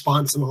Kemp's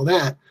response and all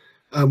that,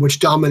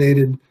 which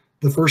dominated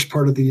the first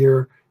part of the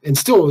year and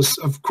still is,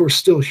 of course,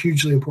 still a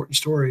hugely important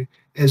story,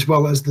 as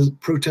well as the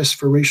protests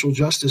for racial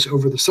justice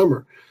over the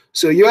summer.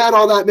 So you add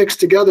all that mixed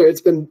together,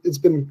 it's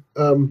been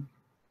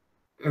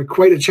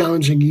quite a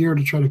challenging year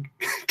to try to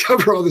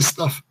cover all this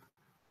stuff.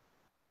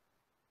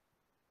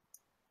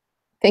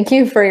 Thank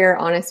you for your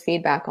honest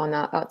feedback on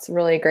that. That's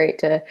really great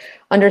to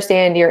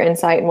understand your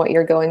insight and what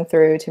you're going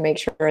through to make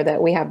sure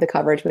that we have the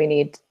coverage we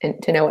need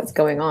to know what's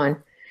going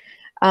on.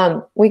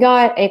 We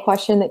got a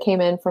question that came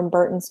in from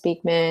Burton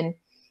Speakman.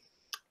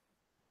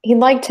 He'd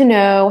like to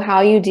know how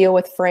you deal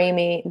with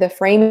the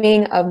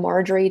framing of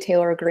Marjorie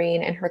Taylor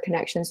Greene and her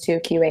connections to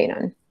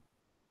QAnon.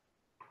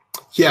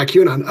 Yeah,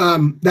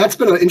 QAnon. That's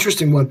been an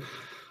interesting one.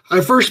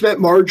 I first met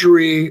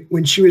Marjorie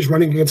when she was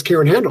running against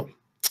Karen Handel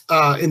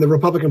in the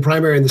Republican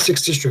primary in the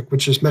 6th district,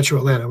 which is Metro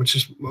Atlanta, which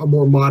is a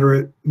more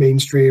moderate,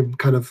 mainstream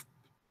kind of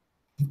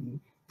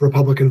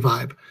Republican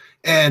vibe.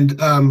 And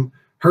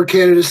her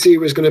candidacy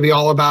was going to be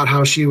all about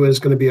how she was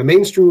going to be a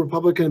mainstream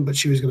Republican, but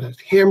she was going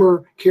to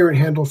hammer Karen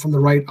Handel from the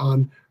right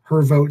on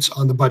her votes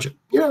on the budget.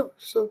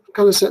 So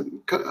kind of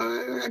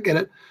I get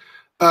it.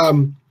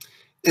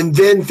 And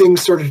then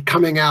things started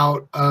coming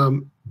out,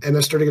 and I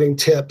started getting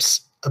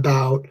tips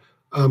about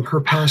her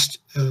past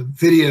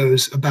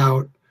videos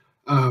about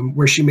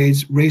where she made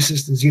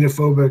racist and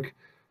xenophobic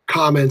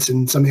comments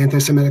and some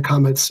anti-Semitic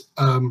comments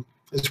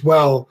as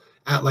well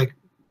at like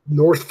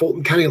North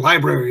Fulton County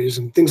libraries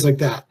and things like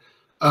that.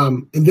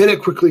 And then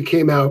it quickly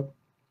came out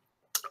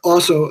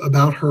also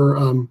about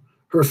her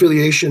her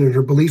affiliation and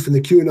her belief in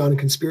the QAnon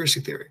conspiracy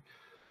theory.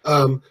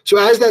 So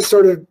as that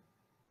started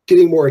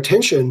getting more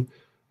attention,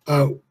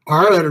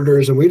 our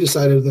editors and we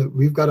decided that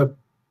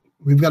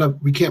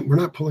we're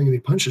not pulling any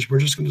punches. We're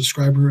just going to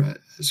describe her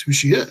as who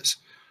she is.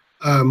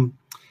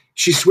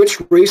 She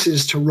switched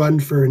races to run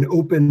for an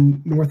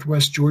open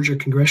Northwest Georgia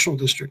congressional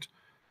district.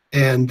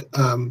 And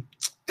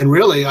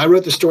really, I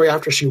wrote the story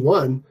after she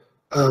won.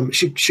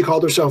 She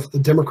called herself the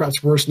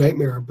Democrats' worst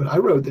nightmare, but I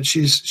wrote that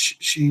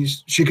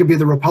she could be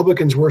the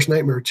Republicans' worst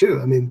nightmare too.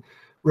 I mean,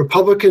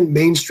 Republican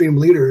mainstream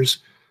leaders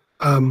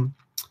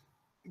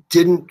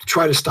didn't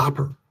try to stop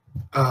her,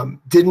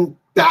 didn't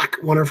back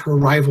one of her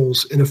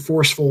rivals in a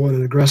forceful and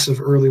an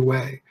aggressive early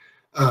way,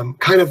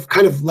 kind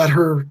of let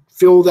her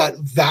fill that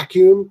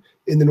vacuum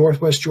in the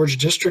Northwest Georgia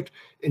district.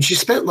 And she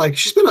spent,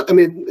 I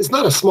mean, it's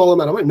not a small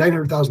amount of money,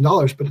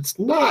 $900,000, but it's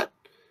not,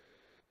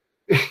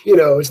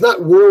 it's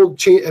not world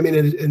change. I mean,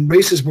 in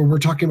races where we're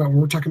talking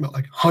about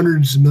like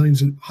hundreds of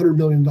millions and $100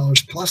 million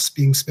plus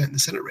being spent in the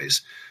Senate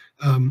race,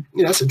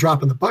 that's a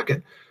drop in the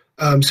bucket.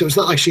 So it's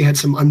not like she had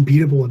some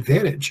unbeatable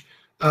advantage,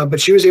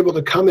 but she was able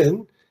to come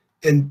in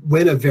and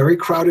win a very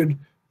crowded,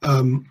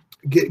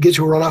 get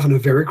to a runoff in a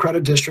very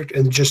crowded district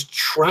and just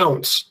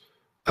trounce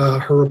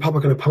her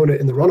Republican opponent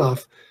in the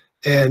runoff.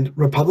 And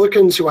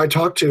Republicans who I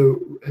talked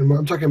to, and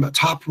I'm talking about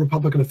top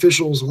Republican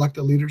officials,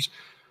 elected leaders,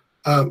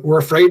 were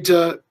afraid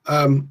to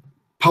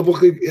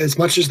publicly, as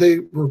much as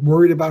they were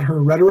worried about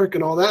her rhetoric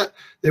and all that,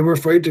 they were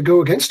afraid to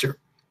go against her.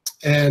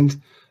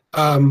 And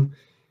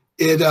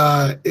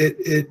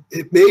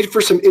it made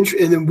for some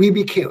interest. And then we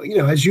became,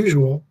 as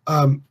usual,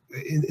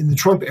 in the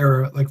Trump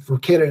era, like for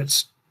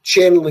candidates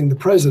channeling the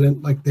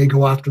president, like they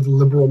go after the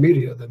liberal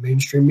media, the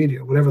mainstream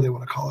media, whatever they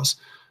want to call us.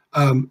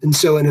 And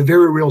so in a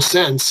very real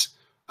sense,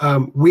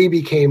 we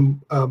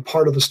became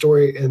part of the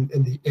story and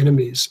the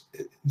enemies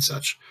and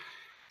such.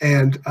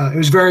 And it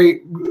was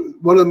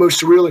one of the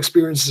most surreal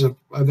experiences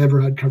I've ever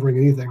had covering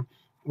anything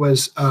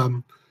was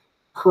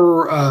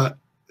her,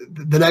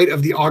 the night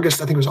of the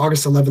August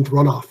 11th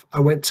runoff.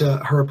 I went to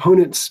her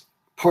opponent's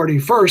party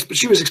first, but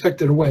she was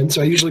expected to win.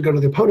 So I usually go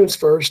to the opponents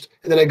first,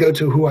 and then I go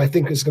to who I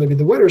think is going to be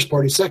the winner's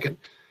party second.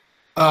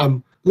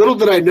 Little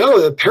did I know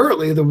that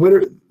apparently the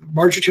winner,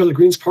 Marjorie Taylor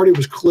Greene's party,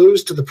 was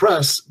closed to the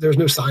press. There's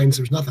no signs.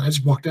 There's nothing. I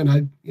just walked in.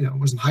 I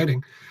wasn't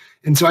hiding.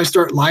 And so I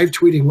start live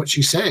tweeting what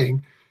she's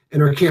saying.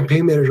 And her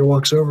campaign manager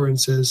walks over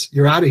and says,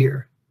 "You're out of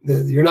here.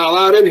 You're not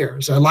allowed in here."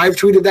 So I live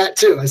tweeted that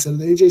too. I said,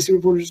 the AJC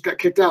Reporter just got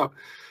kicked out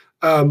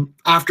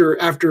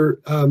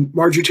after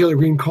Marjorie Taylor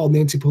Greene called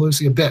Nancy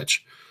Pelosi a bitch.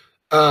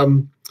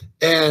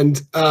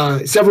 And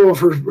several of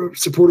her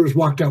supporters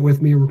walked out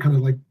with me and were kind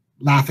of like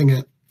laughing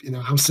at,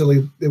 how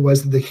silly it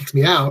was that they kicked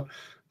me out.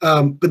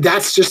 But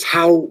that's just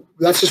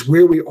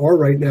where we are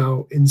right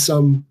now in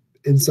some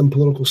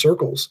political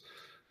circles.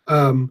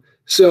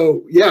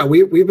 So yeah,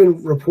 we've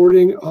been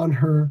reporting on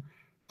her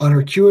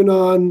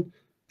QAnon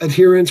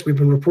adherence. We've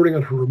been reporting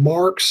on her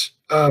remarks.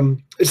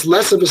 It's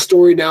less of a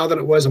story now than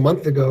it was a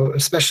month ago,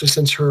 especially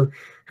since her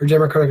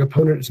Democratic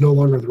opponent is no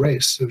longer in the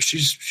race. So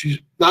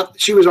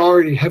she was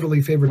already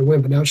heavily favored to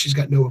win, but now she's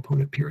got no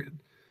opponent, period.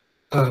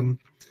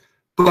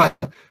 But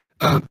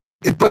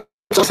it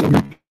puts us in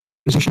a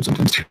position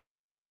sometimes too,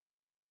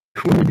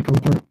 when we become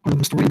part of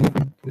the story.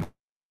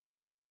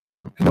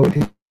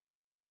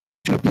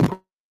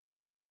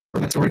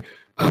 That story.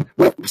 I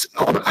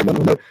want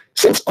to know,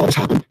 since all this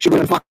happened, she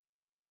went on Fox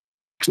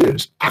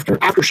News after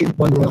she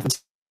won the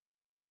office.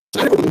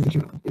 I don't believe I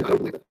don't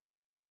believe it.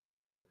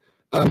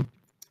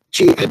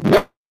 She had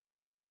never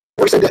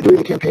said that during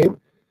the campaign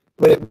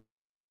when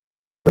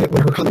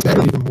her comments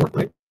mattered even more,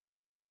 right?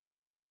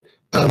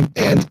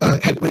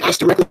 When asked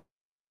directly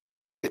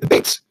at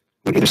debates,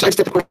 would either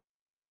sidestep the question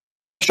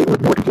or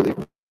ignore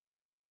completely.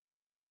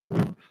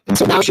 And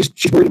so now she's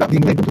worried about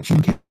being labeled the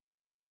Q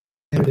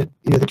candidate,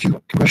 the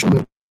Q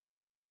congressional,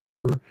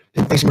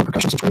 and facing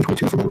repercussions in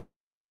 2022 from the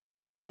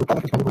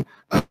Republicans probably.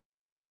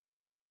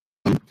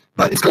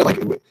 But it's kind of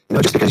like,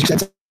 just because you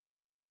said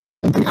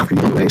something after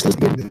you won the race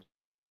doesn't mean that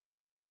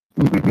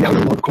we now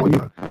no longer call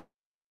you.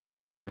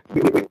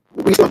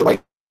 We still have the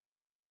right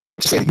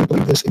to say that you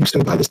believe this and you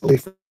stood by this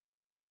belief for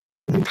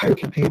the entire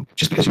campaign.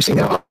 just because you say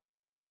now,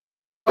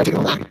 I take it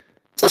all back.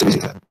 It's not so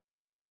easy to that.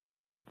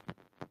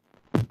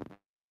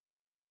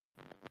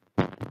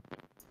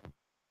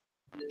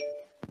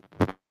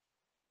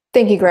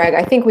 Thank you, Greg.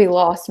 I think we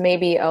lost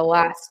maybe a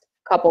last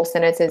couple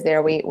sentences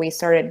there. We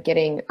started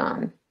getting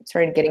a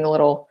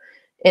little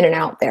in and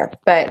out there,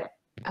 but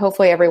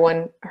hopefully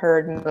everyone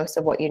heard most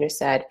of what you just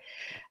said.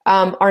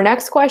 Our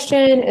next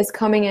question is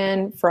coming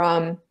in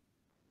from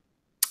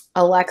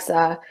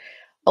Alexa.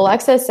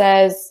 Alexa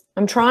says,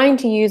 I'm trying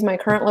to use my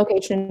current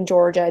location in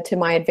Georgia to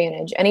my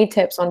advantage. Any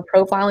tips on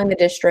profiling the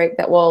district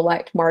that will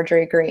elect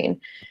Marjorie Greene?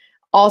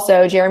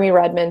 Also, Jeremy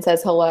Redmond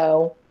says,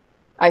 hello.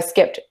 I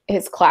skipped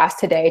his class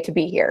today to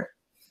be here.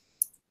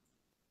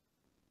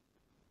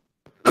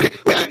 Okay,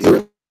 yeah, you're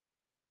a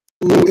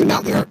little in and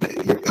out there.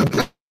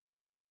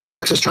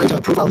 Alexa's trying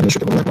to profile the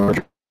district that will elect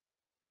Marjorie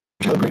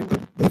Taylor Greene,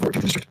 the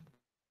 14th district.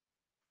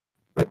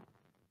 Right?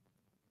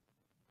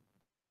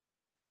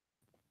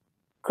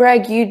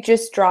 Greg, you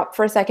just dropped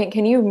for a second.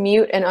 Can you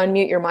mute and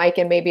unmute your mic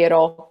and maybe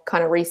it'll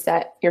kind of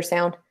reset your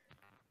sound?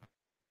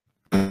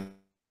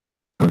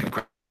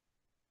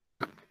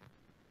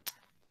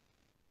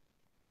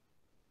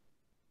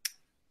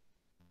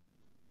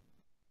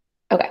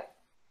 Okay.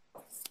 Do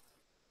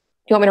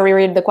you want me to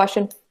reread the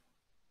question?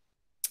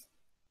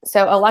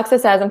 So Alexa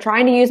says, I'm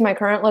trying to use my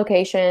current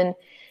location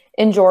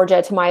in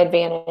Georgia to my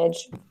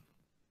advantage.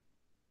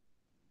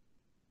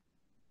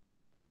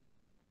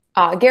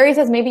 Gary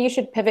says, maybe you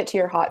should pivot to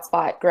your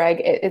hotspot, Greg.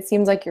 It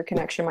seems like your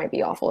connection might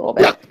be off a little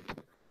bit. Yeah.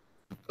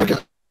 Okay.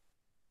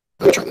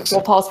 Let's try this.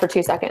 We'll pause for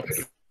 2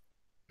 seconds.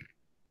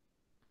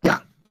 Yeah.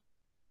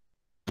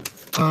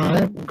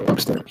 I will go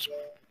upstairs.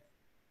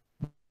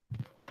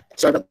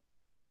 Sorry about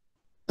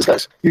this,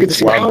 guys. You get to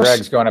see my While house.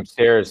 Greg's going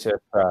upstairs, if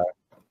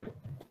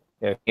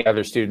any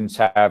other students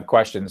have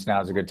questions,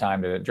 now's a good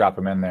time to drop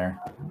them in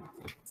there.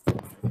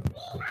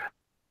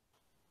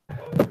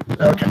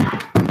 Okay.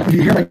 Do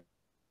you hear my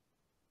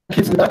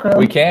kids in the background?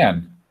 We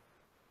can.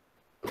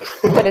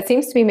 But it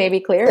seems to be maybe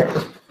clear.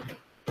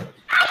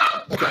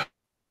 Okay.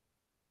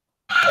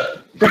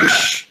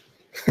 Shh.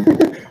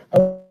 Where's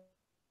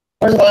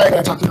the line?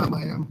 I talked about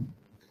my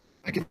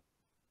I can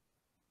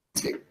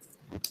see.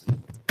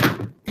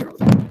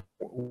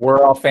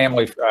 We're all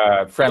family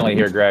friendly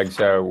here, Greg.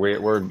 So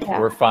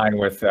we're fine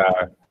with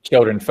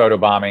children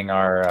photobombing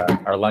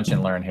our lunch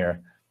and learn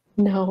here.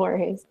 No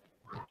worries.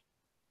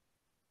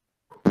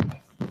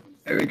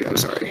 There we go.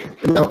 Sorry.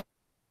 Now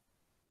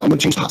I'm gonna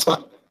change the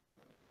hotspot.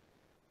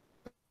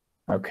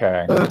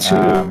 Okay.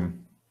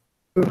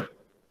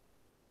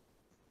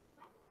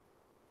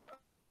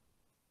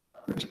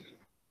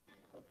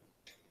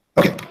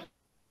 Okay.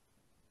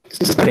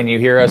 Can you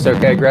hear us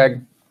okay,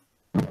 Greg?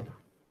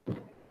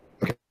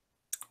 Okay.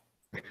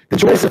 The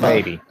choice of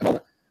Maybe.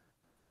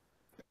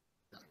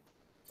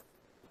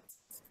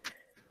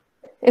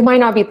 It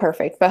might not be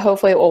perfect, but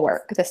hopefully it will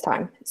work this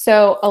time.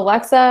 So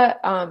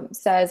Alexa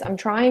says, I'm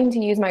trying to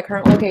use my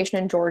current location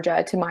in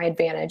Georgia to my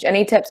advantage.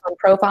 Any tips on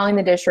profiling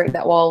the district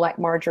that will elect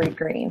Marjorie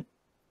Green?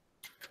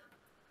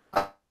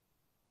 Oh,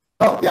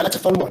 yeah, that's a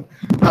fun one.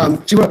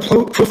 So you want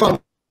to profile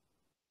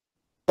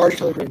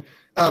Marjorie Green.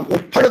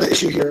 Well, part of the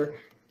issue here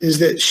is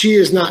that she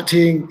is not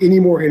taking any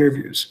more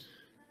interviews,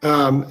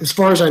 as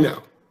far as I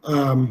know.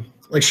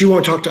 Like, she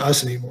won't talk to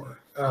us anymore.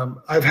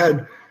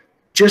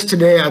 Just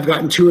today, I've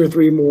gotten 2 or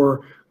 3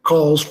 more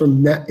calls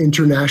from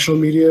international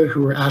media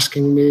who are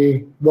asking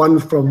me, one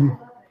from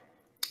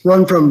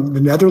the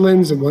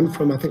Netherlands and one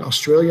from, I think,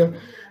 Australia,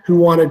 who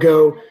want to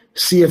go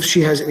see if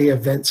she has any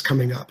events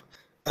coming up.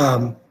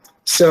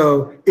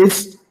 So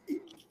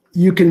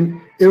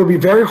it'll be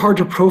very hard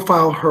to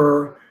profile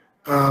her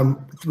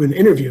through an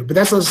interview, but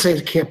that's not to say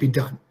it can't be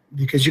done,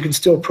 because you can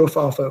still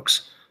profile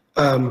folks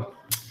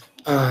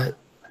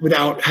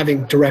without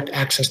having direct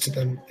access to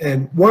them.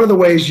 And one of the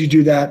ways you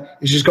do that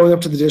is just going up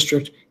to the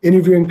district,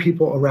 interviewing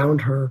people around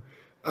her,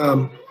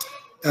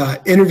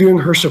 interviewing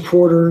her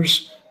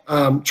supporters,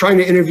 trying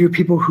to interview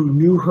people who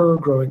knew her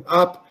growing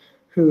up,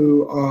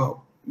 who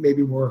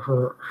maybe were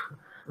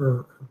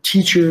her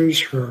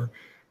teachers, her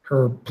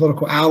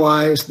political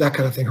allies, that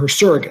kind of thing, her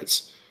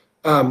surrogates.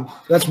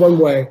 That's one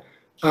way.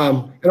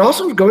 And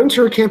also going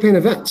to her campaign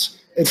events.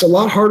 It's a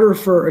lot harder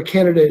for a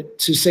candidate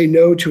to say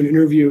no to an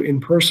interview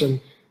in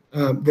person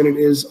than it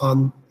is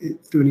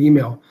through an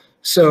email.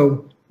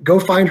 So go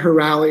find her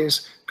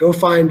rallies, go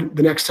find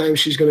the next time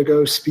she's going to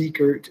go speak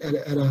or at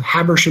a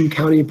Habersham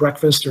County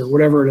breakfast or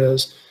whatever it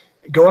is.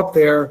 Go up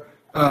there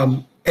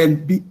and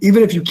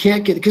even if you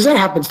can't get, because that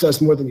happens to us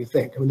more than you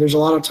think. I mean, there's a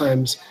lot of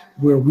times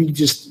where we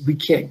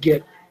can't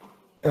get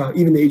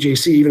even the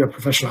AJC, even a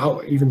professional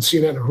outlet, even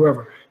CNN or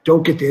whoever,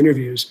 don't get the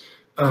interviews.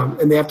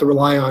 And they have to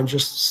rely on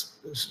just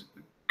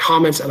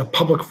comments at a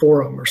public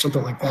forum or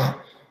something like that.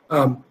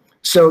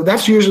 So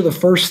that's usually the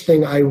first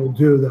thing I will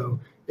do, though,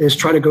 is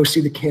try to go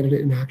see the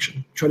candidate in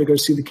action. Try to go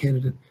see the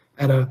candidate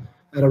at a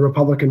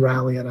Republican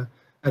rally, at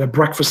a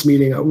breakfast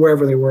meeting,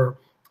 wherever they were.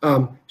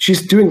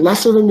 She's doing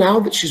less of them now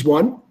that she's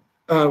won.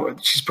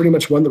 She's pretty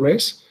much won the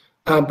race,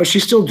 but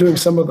she's still doing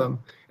some of them.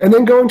 And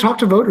then go and talk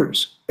to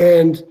voters.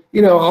 And,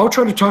 I'll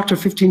try to talk to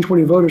 15,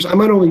 20 voters. I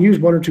might only use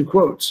 1 or 2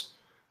 quotes,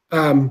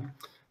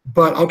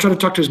 but I'll try to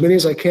talk to as many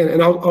as I can.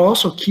 And I'll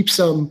also keep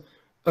some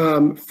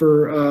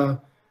for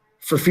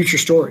future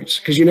stories,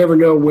 because you never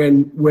know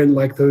when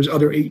like those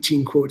other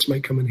 18 quotes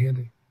might come in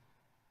handy.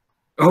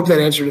 I hope that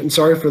answered it. And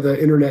sorry for the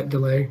internet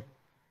delay.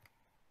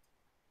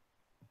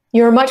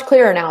 You're much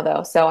clearer now,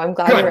 though, so I'm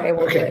glad you were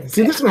able to.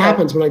 See, this is what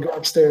happens when I go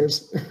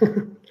upstairs.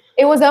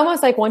 It was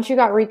almost like once you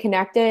got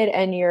reconnected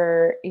and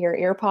your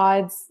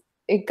earpods,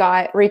 it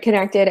got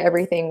reconnected,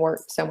 everything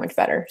worked so much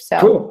better. So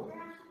cool.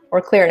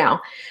 We're clear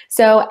now.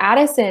 So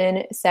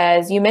Addison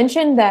says, you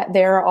mentioned that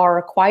there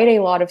are quite a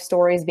lot of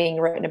stories being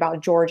written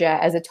about Georgia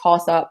as a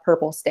toss-up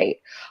purple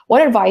state.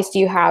 What advice do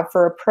you have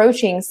for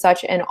approaching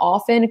such an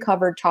often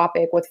covered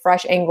topic with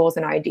fresh angles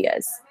and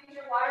ideas?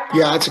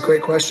 Yeah, that's a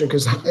great question,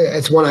 because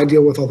it's one I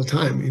deal with all the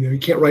time. You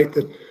can't write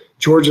that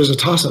Georgia's a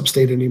toss-up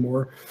state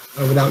anymore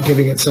without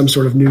giving it some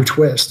sort of new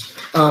twist.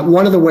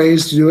 One of the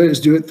ways to do it is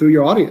do it through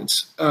your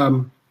audience.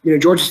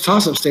 Georgia's a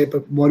toss-up state,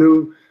 but what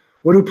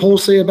do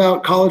polls say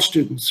about college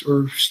students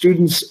or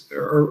students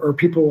or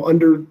people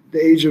under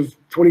the age of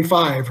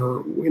 25 or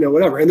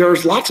whatever? And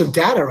there's lots of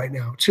data right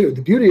now too.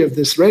 The beauty of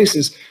this race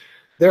is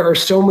there are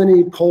so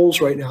many polls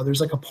right now.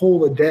 There's like a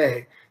poll a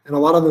day, and a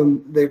lot of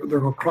them they're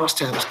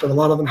crosstabs, but a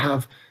lot of them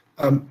have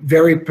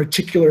very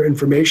particular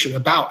information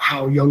about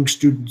how young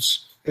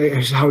students,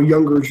 how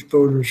younger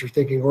voters are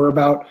thinking, or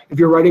about if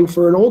you're writing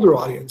for an older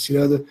audience.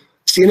 The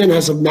CNN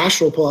has a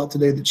national poll out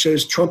today that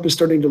shows Trump is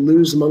starting to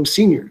lose among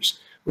seniors,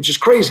 which is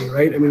crazy,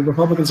 right? I mean,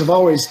 Republicans have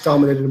always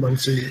dominated among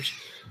seniors.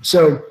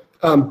 So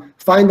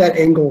find that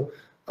angle,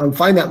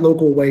 find that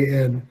local way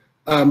in.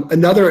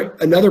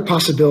 Another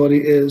possibility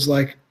is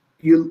like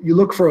you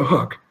look for a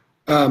hook.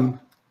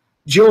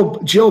 Jill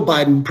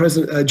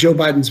Biden, Joe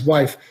Biden's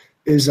wife,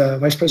 is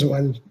Vice President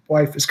Biden's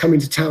wife, is coming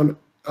to town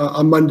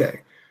on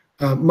Monday.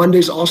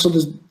 Monday's also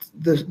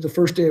the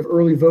first day of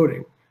early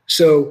voting.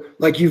 So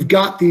like you've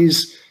got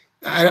these.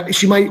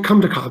 She might come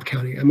to Cobb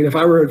County. I mean, if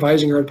I were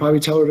advising her, I'd probably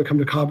tell her to come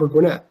to Cobb or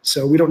Gwinnett.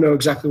 So we don't know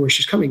exactly where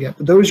she's coming yet,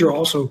 but those are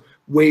also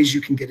ways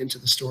you can get into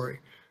the story.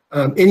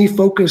 Any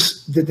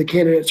focus that the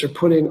candidates are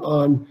putting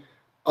on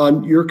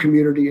your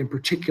community in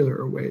particular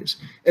are ways.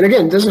 And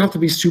again, it doesn't have to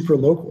be super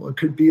local. It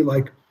could be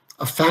like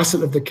a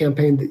facet of the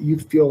campaign that you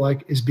feel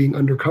like is being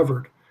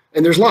undercovered.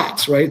 And there's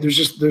lots, right?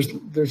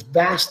 There's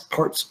vast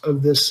parts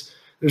of this.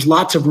 There's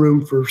lots of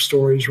room for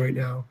stories right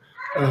now.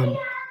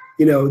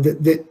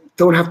 That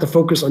don't have to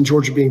focus on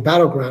Georgia being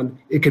battleground.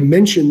 It can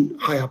mention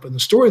high up in the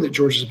story that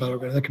Georgia's a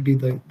battleground. That could be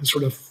the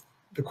sort of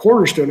the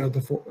cornerstone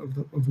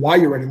of why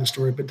you're writing the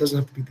story, but it doesn't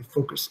have to be the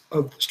focus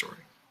of the story.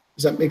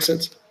 Does that make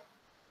sense?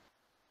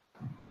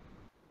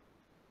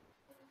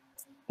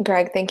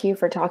 Greg, thank you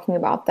for talking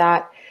about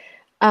that.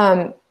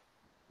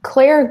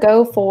 Claire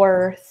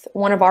Goforth,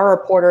 one of our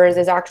reporters,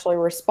 is actually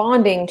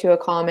responding to a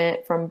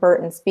comment from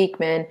Burton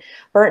Speakman.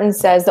 Burton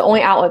says the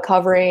only outlet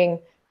covering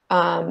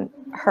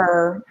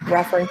her,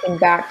 referencing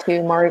back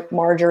to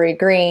Marjorie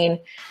Green,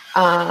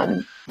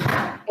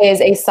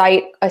 is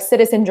a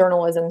citizen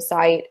journalism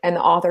site, and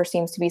the author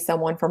seems to be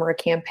someone from her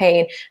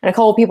campaign. And a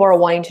couple of people are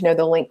wanting to know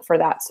the link for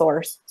that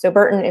source. So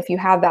Burton, if you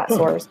have that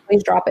source,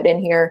 please drop it in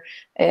here.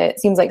 It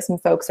seems like some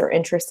folks are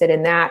interested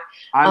in that.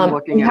 I'm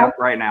looking it up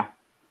right now.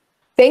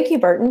 Thank you,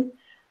 Burton.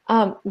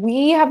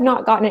 We have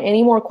not gotten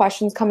any more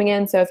questions coming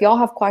in. So if y'all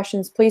have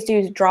questions, please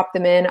do drop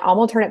them in. I'm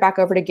going to turn it back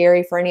over to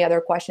Gary for any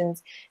other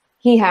questions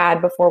he had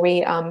before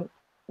we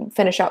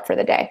finish up for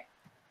the day.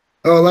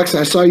 Oh, Alexa,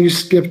 I saw you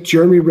skip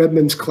Jeremy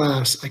Redmond's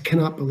class. I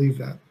cannot believe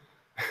that.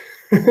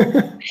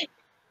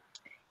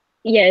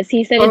 Yes,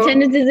 he said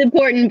attendance is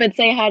important, but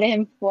say hi to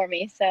him for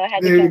me. So I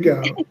had to There you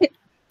go.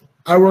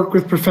 I work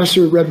with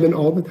Professor Redmond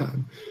all the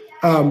time.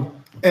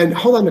 And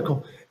hold on,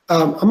 Nicole.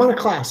 I'm on a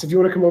class. If you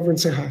want to come over and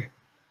say hi.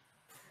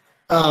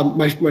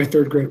 My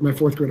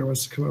fourth grader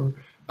wants to come over.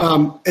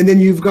 And then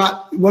you've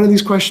got one of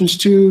these questions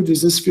too.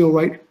 Does this feel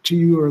right to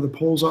you? Or the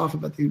polls off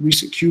about the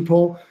recent Q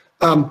poll?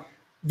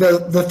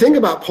 The thing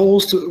about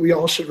polls that we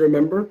all should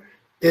remember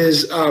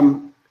is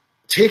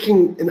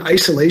taking in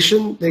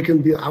isolation, they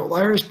can be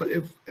outliers. But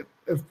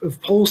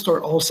if polls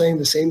start all saying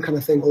the same kind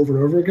of thing over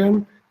and over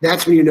again,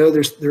 that's when you know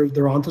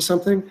they're onto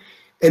something.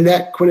 And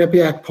that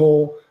Quinnipiac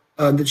poll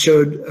that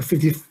showed a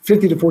 50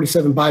 to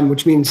 47 Biden,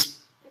 which means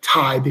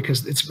tie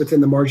because it's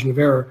within the margin of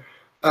error.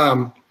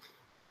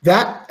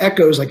 That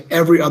echoes like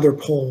every other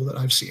poll that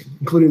I've seen,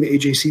 including the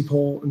AJC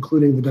poll,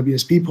 including the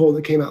WSB poll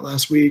that came out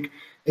last week.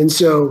 And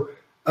so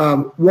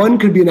one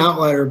could be an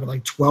outlier, but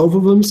like 12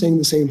 of them saying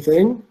the same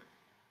thing,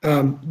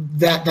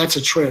 that's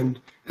a trend.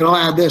 And I'll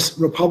add this,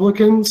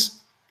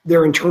 Republicans,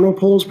 their internal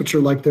polls, which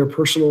are like their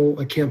personal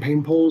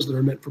campaign polls that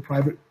are meant for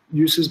private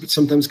uses, but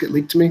sometimes get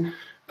leaked to me,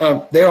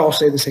 they all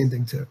say the same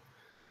thing too.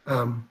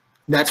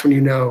 That's when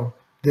you know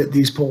that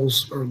these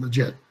polls are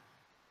legit.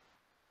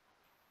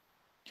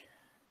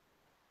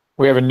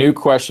 We have a new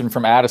question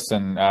from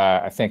Addison,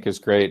 I think is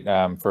great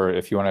for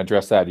if you want to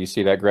address that. Do you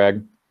see that,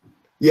 Greg?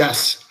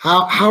 Yes.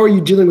 How are you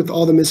dealing with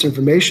all the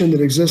misinformation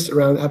that exists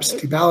around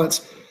absentee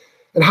ballots?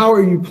 And how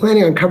are you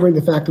planning on covering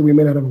the fact that we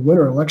may not have a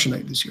winner on election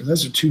night this year?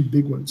 Those are two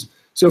big ones.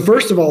 So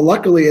first of all,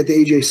 luckily at the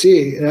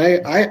AJC,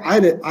 and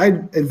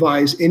I'd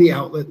advise any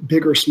outlet,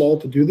 big or small,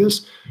 to do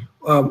this.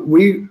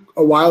 We,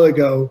 a while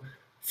ago,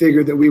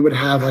 figured that we would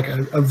have like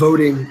a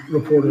voting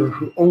reporter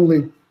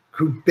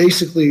who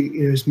basically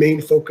his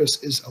main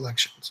focus is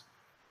elections.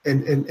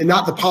 And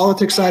not the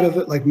politics side of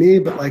it like me,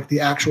 but like the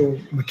actual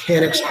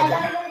mechanics of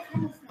it.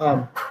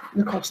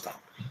 Nicole,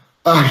 stop.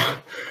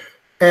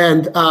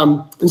 And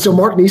so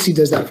Mark Nisi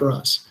does that for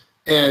us.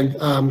 And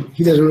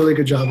he does a really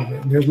good job of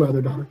it. And there's my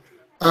other daughter.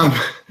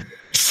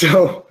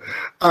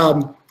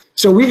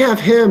 So we have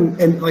him,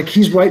 and like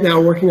he's right now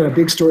working on a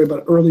big story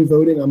about early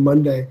voting on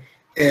Monday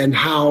and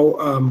how,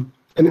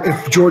 and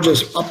if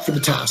Georgia's up for the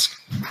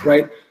task,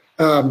 right?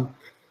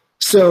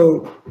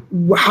 So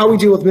how we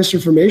deal with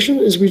misinformation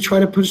is we try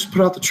to put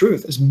out the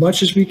truth as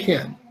much as we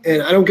can.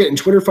 And I don't get in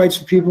Twitter fights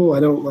with people. I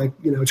don't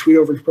tweet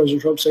over to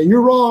President Trump saying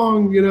you're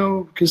wrong,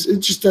 because it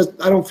just does.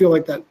 I don't feel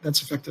like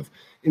that's effective.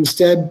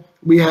 Instead,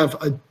 we have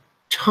a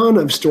ton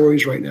of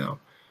stories right now,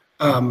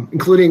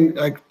 including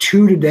like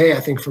 2 today, I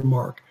think, from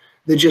Mark,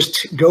 that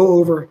just go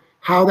over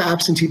how the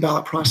absentee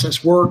ballot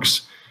process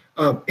works,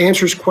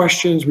 answers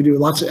questions. We do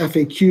lots of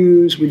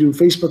FAQs. We do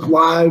Facebook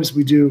Lives.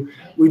 We do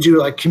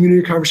like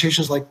community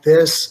conversations like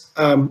this,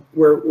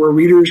 where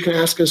readers can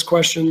ask us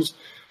questions.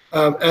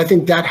 And I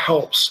think that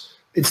helps.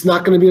 It's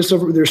not going to be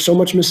there's so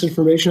much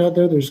misinformation out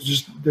there.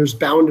 There's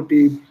bound to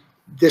be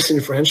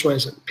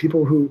disenfranchisement,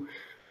 people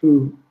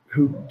who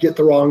get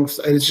the wrong.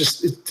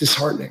 It's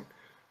disheartening.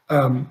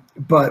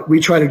 But we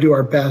try to do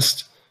our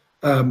best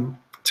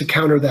to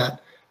counter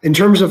that. In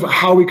terms of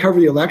how we cover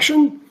the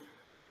election,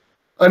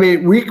 I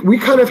mean, we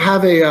kind of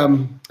have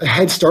a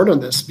head start on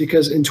this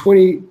because in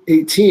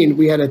 2018,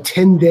 we had a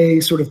 10-day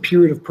sort of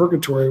period of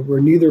purgatory where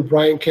neither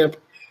Brian Kemp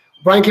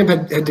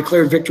had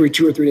declared victory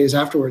 2 or 3 days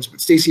afterwards, but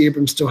Stacey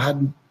Abrams still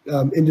hadn't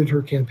ended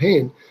her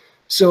campaign.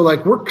 So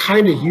like we're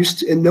kind of used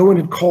to, and no one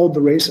had called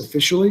the race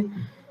officially.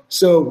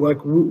 So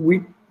like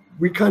we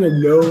kind of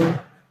know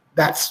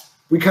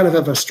we kind of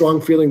have a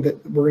strong feeling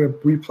that we're going to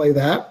replay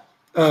that.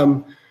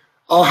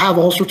 I'll have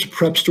all sorts of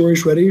prep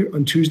stories ready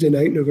on Tuesday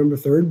night, November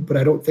 3rd, but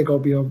I don't think I'll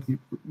be able to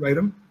write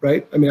them,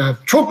 right? I mean, I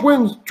have Trump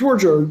wins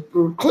Georgia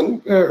or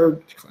Clinton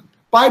or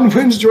Biden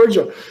wins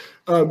Georgia,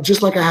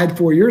 just like I had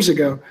 4 years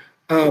ago.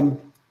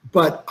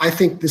 But I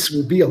think this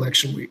will be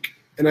election week.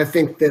 And I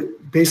think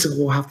that basically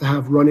we'll have to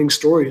have running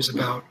stories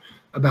about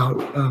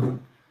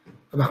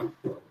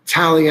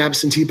tallying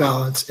absentee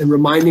ballots and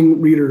reminding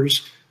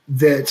readers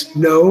that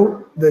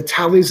no, the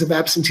tallies of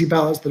absentee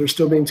ballots that are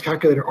still being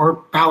calculated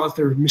aren't ballots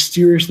that are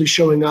mysteriously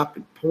showing up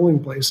at polling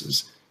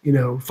places,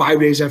 5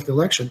 days after the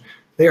election.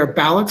 They are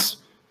ballots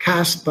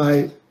cast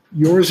by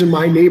yours and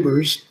my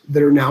neighbors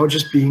that are now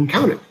just being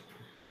counted.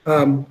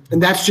 And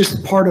that's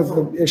just part of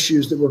the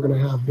issues that we're going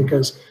to have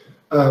because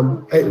a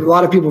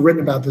lot of people have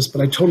written about this,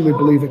 but I totally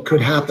believe it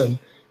could happen,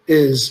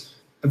 is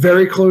a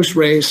very close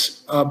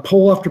race.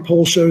 Poll after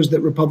poll shows that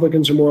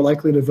Republicans are more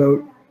likely to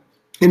vote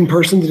in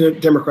person to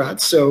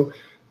Democrats. So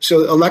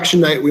election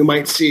night, we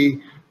might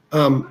see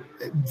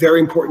very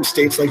important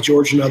states like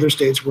Georgia and other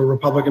states where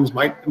Republicans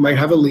might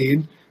have a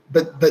lead,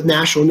 but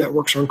national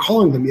networks aren't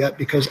calling them yet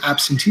because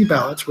absentee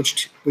ballots,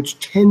 which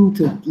tend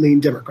to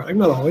lean Democratic,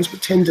 not always,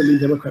 but tend to lean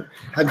Democratic,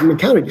 haven't been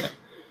counted yet.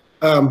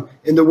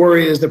 And the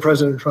worry is that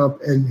President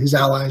Trump and his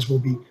allies will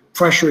be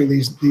pressuring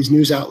these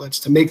news outlets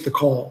to make the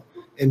call,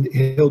 and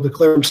he'll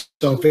declare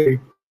himself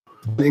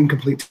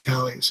incomplete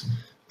tallies.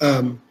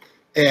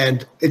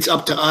 And it's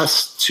up to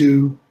us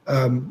to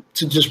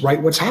just write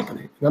what's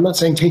happening. And I'm not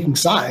saying taking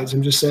sides.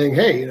 I'm just saying,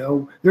 hey,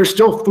 there's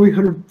still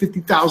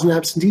 350,000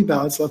 absentee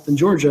ballots left in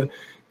Georgia,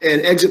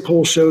 and exit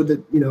polls showed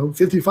that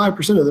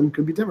 55% of them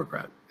could be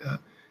Democrat.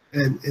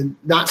 And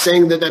not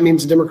saying that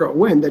means the Democrat will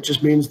win. That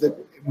just means that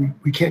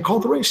we can't call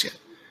the race yet.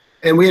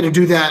 And we had to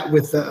do that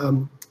with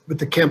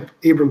the Kemp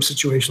Abrams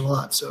situation a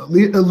lot. So at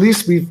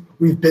least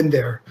we've been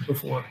there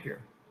before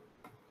here.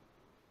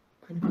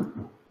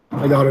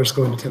 My daughter's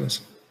going to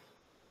tennis.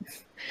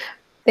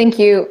 Thank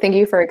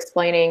you for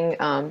explaining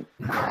a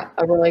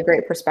really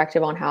great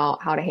perspective on how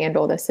to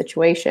handle this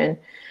situation.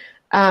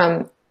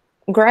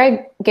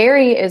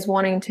 Gary is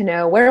wanting to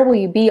know, where will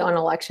you be on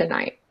election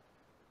night?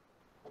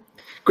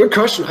 Good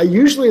question. I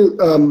usually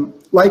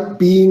like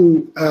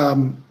being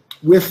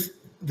with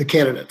the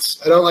candidates.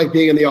 I don't like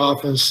being in the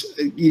office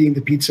eating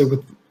the pizza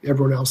with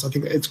everyone else. I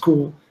think it's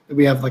cool that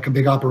we have like a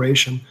big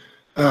operation.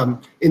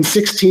 In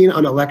 16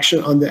 on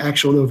the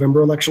actual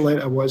November election night,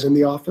 I was in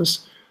the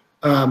office.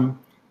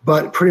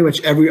 But pretty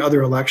much every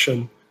other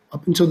election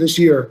up until this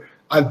year,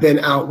 I've been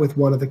out with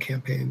one of the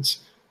campaigns.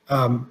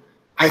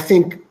 I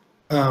think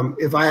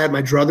if I had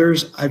my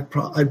druthers, I'd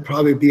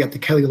probably be at the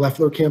Kelly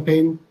Loeffler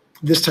campaign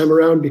this time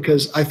around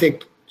because I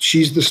think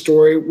she's the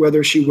story,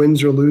 whether she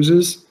wins or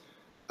loses.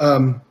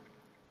 In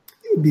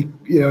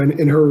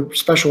her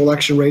special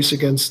election race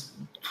against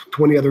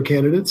 20 other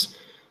candidates.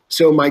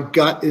 So my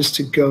gut is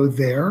to go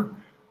there.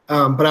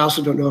 But I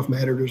also don't know if my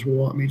editors will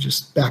want me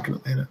just back in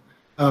Atlanta.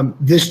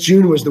 This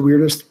June was the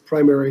weirdest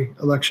primary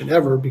election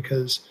ever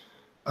because,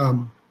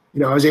 I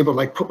was able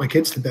to put my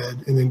kids to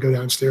bed and then go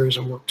downstairs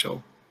and work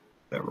till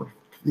whatever,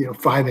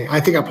 5 a.m. I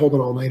think I pulled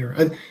an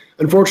all-nighter.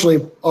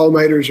 Unfortunately,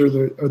 all-nighters are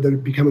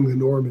becoming the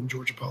norm in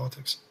Georgia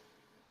politics.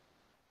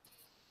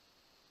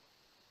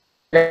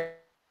 Can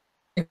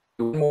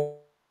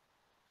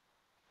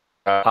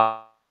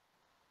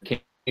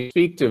you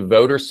speak to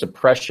voter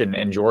suppression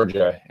in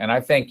Georgia? And I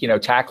think,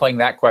 tackling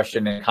that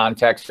question in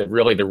context of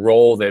really the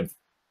role that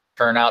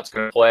turnout's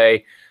going to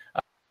play,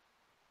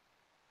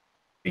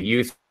 the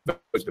youth vote,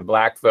 the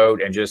black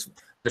vote, and just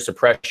the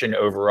suppression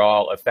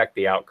overall affect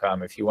the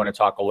outcome. If you want to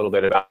talk a little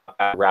bit about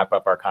that, wrap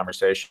up our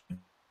conversation.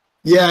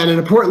 Yeah, and an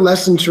important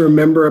lesson to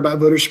remember about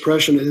voter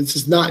suppression is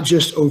it's not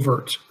just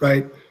overt,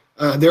 right?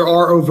 There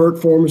are overt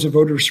forms of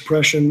voter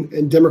suppression,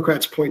 and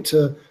Democrats point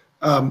to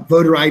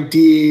voter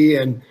ID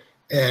and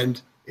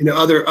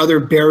other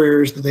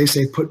barriers that they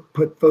say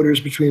put voters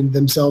between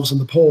themselves and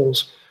the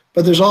polls.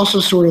 But there's also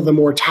sort of the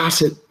more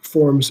tacit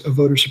forms of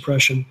voter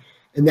suppression,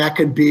 and that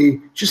could be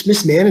just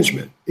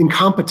mismanagement,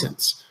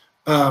 incompetence.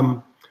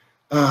 In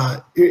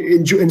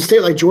a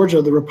state like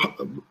Georgia,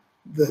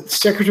 the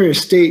Secretary of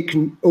State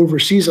can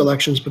oversees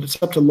elections, but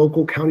it's up to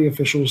local county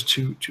officials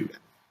to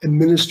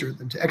administer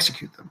them, to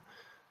execute them.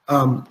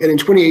 And in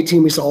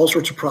 2018, we saw all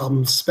sorts of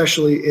problems,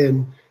 especially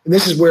and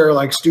this is where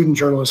like student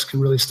journalists can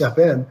really step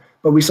in,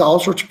 but we saw all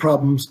sorts of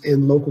problems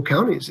in local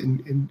counties,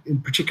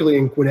 in particularly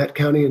in Gwinnett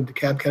County and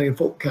DeKalb County and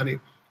Fulton County,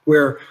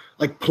 where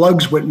like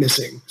plugs went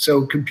missing.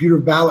 So computer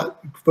ballot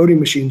voting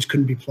machines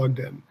couldn't be plugged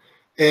in.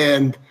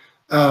 And,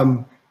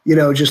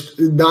 just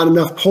not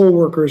enough poll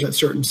workers at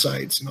certain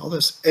sites and all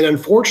this. And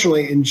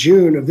unfortunately, in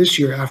June of this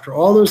year, after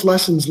all those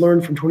lessons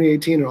learned from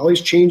 2018 and all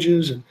these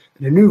changes and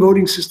a new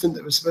voting system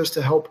that was supposed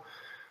to help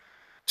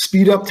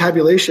speed up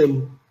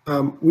tabulation,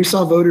 we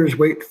saw voters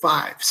wait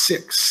 5,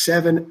 6,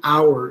 7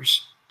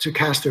 hours to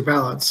cast their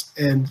ballots.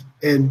 And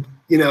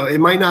it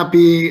might not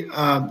be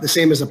the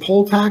same as a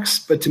poll tax,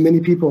 but to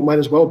many people, it might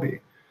as well be.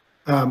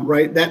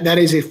 Right? That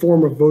is a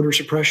form of voter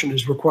suppression,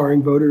 is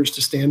requiring voters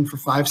to stand for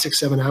 5, 6,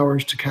 7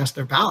 hours to cast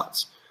their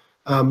ballots.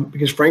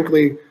 Because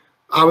frankly,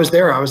 I was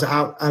there. I was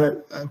out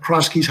at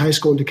Cross Keys High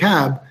School in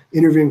DeKalb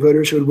interviewing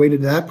voters who had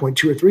waited at that point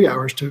 2 or 3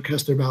 hours to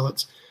cast their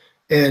ballots.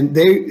 And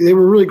they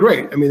were really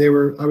great. I mean,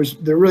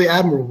 they're really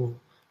admirable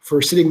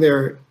for sitting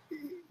there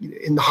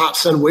in the hot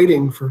sun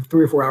waiting for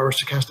 3 or 4 hours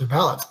to cast their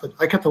ballots. But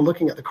I kept on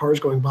looking at the cars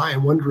going by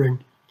and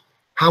wondering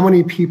how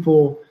many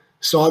people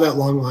saw that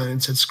long line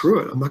and said, screw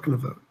it, I'm not going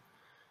to vote.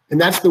 And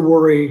that's the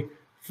worry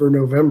for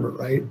November,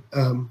 right?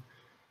 And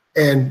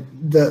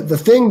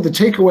the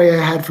takeaway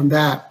I had from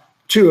that,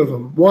 2 of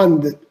them. One,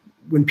 that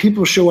when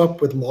people show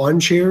up with lawn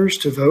chairs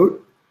to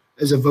vote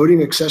as a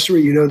voting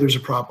accessory, there's a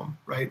problem,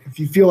 right? If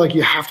you feel like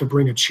you have to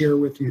bring a chair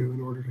with you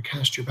in order to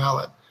cast your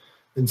ballot,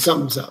 then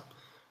something's up.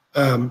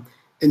 And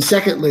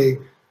secondly,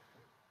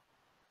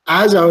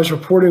 as I was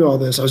reporting all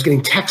this, I was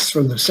getting texts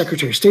from the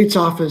Secretary of State's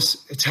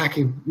office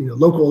attacking,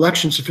 local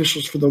elections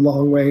officials for the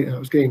long wait. And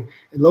and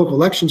local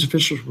elections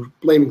officials were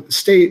blaming the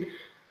state.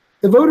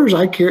 The voters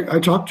I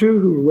talked to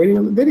who were waiting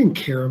on them, they didn't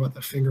care about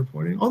the finger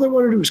pointing. All they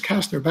wanted to do was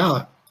cast their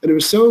ballot. And it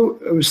was so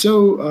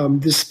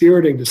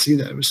dispiriting to see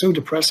that. It was so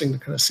depressing to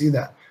kind of see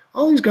that.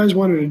 All these guys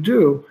wanted to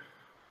do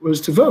was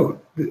to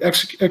vote,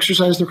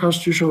 exercise their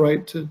constitutional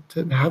right to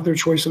have their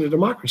choice in a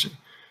democracy.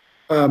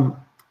 And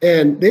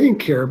they didn't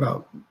care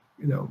about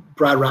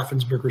Brad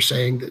Raffensperger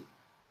saying that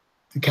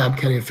the DeKalb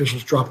County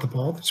officials dropped the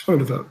ball. They just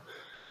wanted to vote.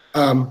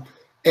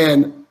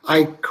 And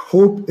I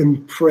hope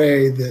and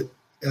pray that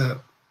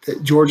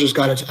Georgia's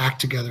got its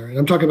act together. And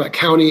I'm talking about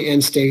county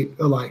and state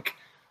alike,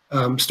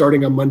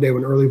 starting on Monday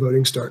when early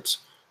voting starts.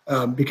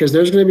 Because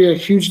there's going to be a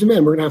huge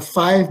demand. We're going to have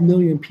 5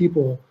 million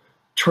people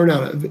turn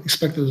out,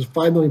 expected as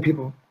 5 million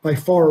people, by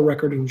far a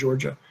record in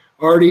Georgia.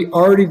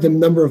 Already the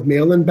number of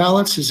mail-in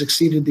ballots has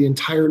exceeded the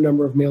entire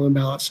number of mail-in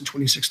ballots in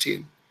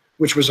 2016.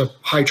 Which was a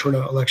high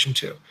turnout election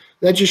too.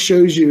 That just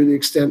shows you the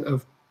extent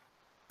of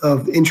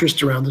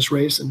interest around this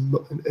race and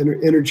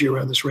energy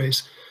around this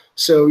race.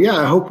 So yeah,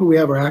 I hope we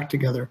have our act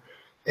together,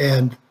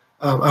 and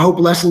I hope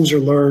lessons are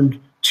learned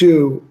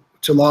to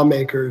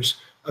lawmakers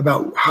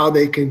about how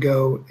they can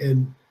go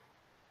and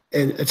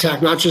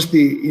attack not just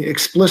the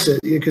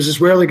explicit, because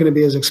it's rarely going to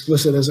be as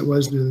explicit as it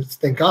was,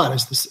 thank God,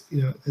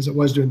 as it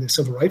was during the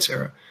civil rights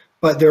era.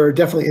 But there are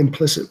definitely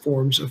implicit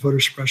forms of voter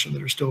suppression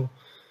that are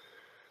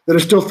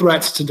still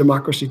threats to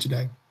democracy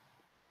today.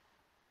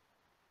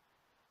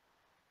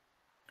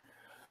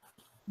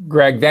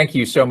 Greg, thank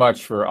you so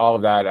much for all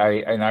of that.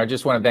 I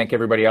just want to thank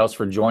everybody else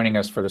for joining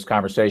us for this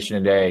conversation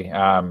today.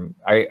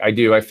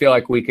 I feel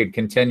like we could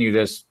continue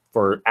this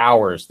for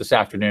hours this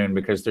afternoon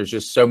because there's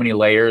just so many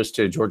layers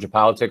to Georgia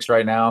politics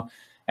right now.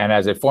 And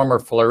as a former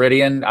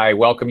Floridian, I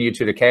welcome you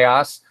to the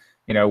chaos.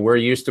 We're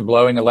used to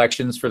blowing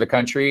elections for the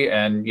country,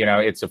 and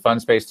it's a fun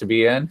space to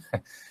be in.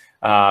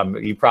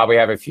 You probably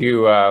have a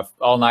few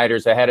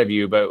all-nighters ahead of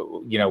you,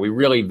 but we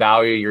really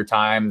value your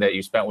time that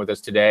you spent with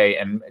us today.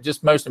 And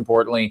just most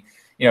importantly,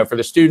 for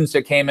the students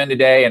that came in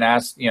today and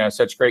asked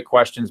such great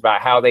questions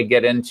about how they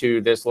get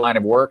into this line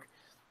of work,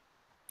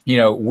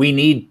 we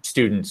need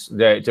students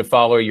to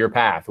follow your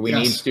path. We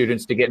need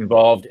students to get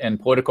involved in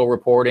political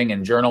reporting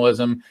and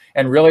journalism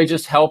and really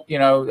just help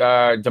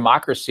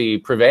democracy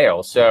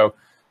prevail. So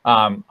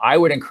I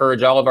would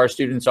encourage all of our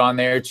students on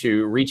there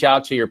to reach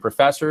out to your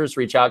professors,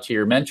 reach out to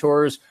your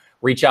mentors,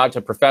 reach out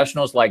to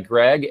professionals like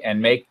Greg,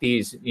 and make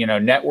these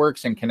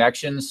networks and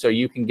connections so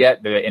you can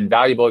get the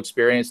invaluable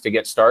experience to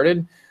get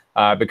started,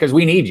 because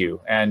we need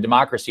you and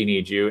democracy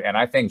needs you. And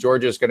I think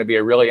Georgia is going to be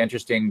a really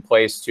interesting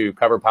place to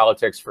cover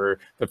politics for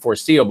the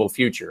foreseeable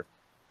future.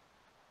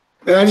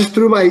 And I just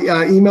threw my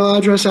email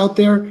address out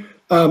there.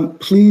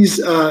 Please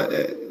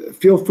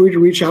feel free to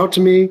reach out to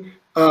me.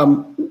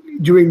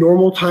 During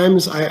normal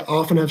times, I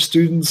often have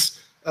students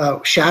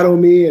shadow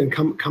me and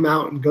come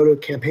out and go to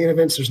campaign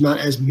events. There's not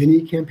as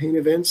many campaign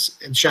events,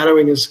 and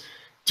shadowing is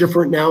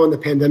different now in the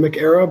pandemic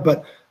era,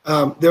 but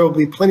there will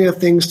be plenty of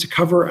things to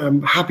cover.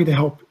 I'm happy to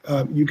help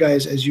you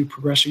guys as you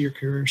progress in your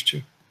careers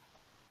too.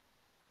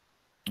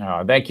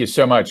 Thank you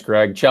so much,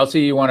 Greg.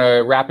 Chelsea, you want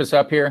to wrap us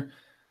up here?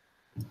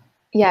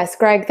 Yes,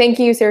 Greg, thank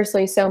you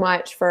seriously so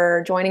much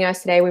for joining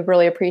us today. We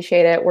really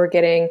appreciate it. We're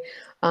getting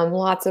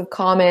lots of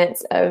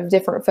comments of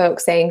different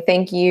folks saying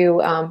thank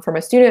you from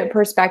a student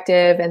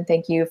perspective, and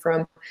thank you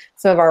from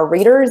some of our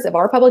readers of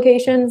our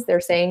publications. They're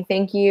saying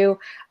thank you.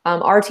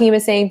 Our team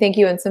is saying thank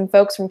you, and some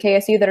folks from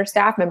KSU that are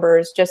staff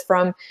members, just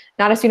from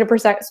not a student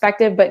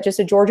perspective, but just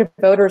a Georgia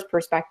voters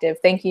perspective.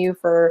 Thank you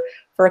for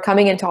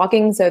coming and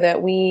talking so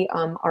that we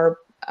are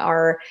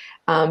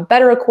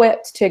better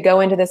equipped to go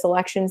into this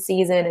election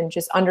season and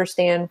just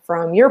understand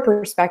from your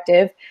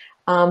perspective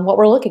what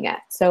we're looking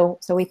at. So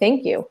we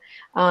thank you.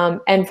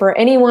 And for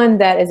anyone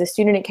that is a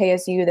student at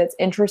KSU that's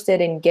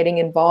interested in getting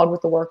involved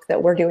with the work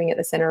that we're doing at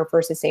the Center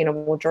for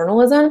Sustainable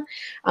Journalism,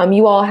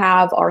 you all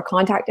have our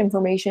contact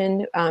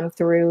information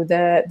through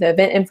the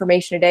event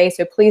information today.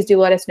 So please do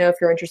let us know if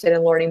you're interested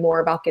in learning more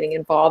about getting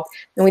involved,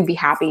 and we'd be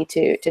happy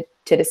to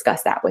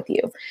discuss that with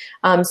you.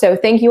 So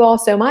thank you all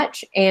so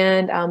much,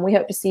 and we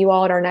hope to see you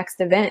all at our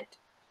next event.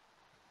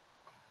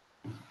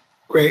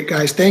 Great,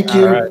 guys. Thank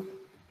you. All right.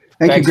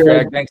 Thanks,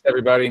 Greg. Thanks,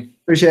 everybody.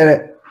 Appreciate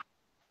it.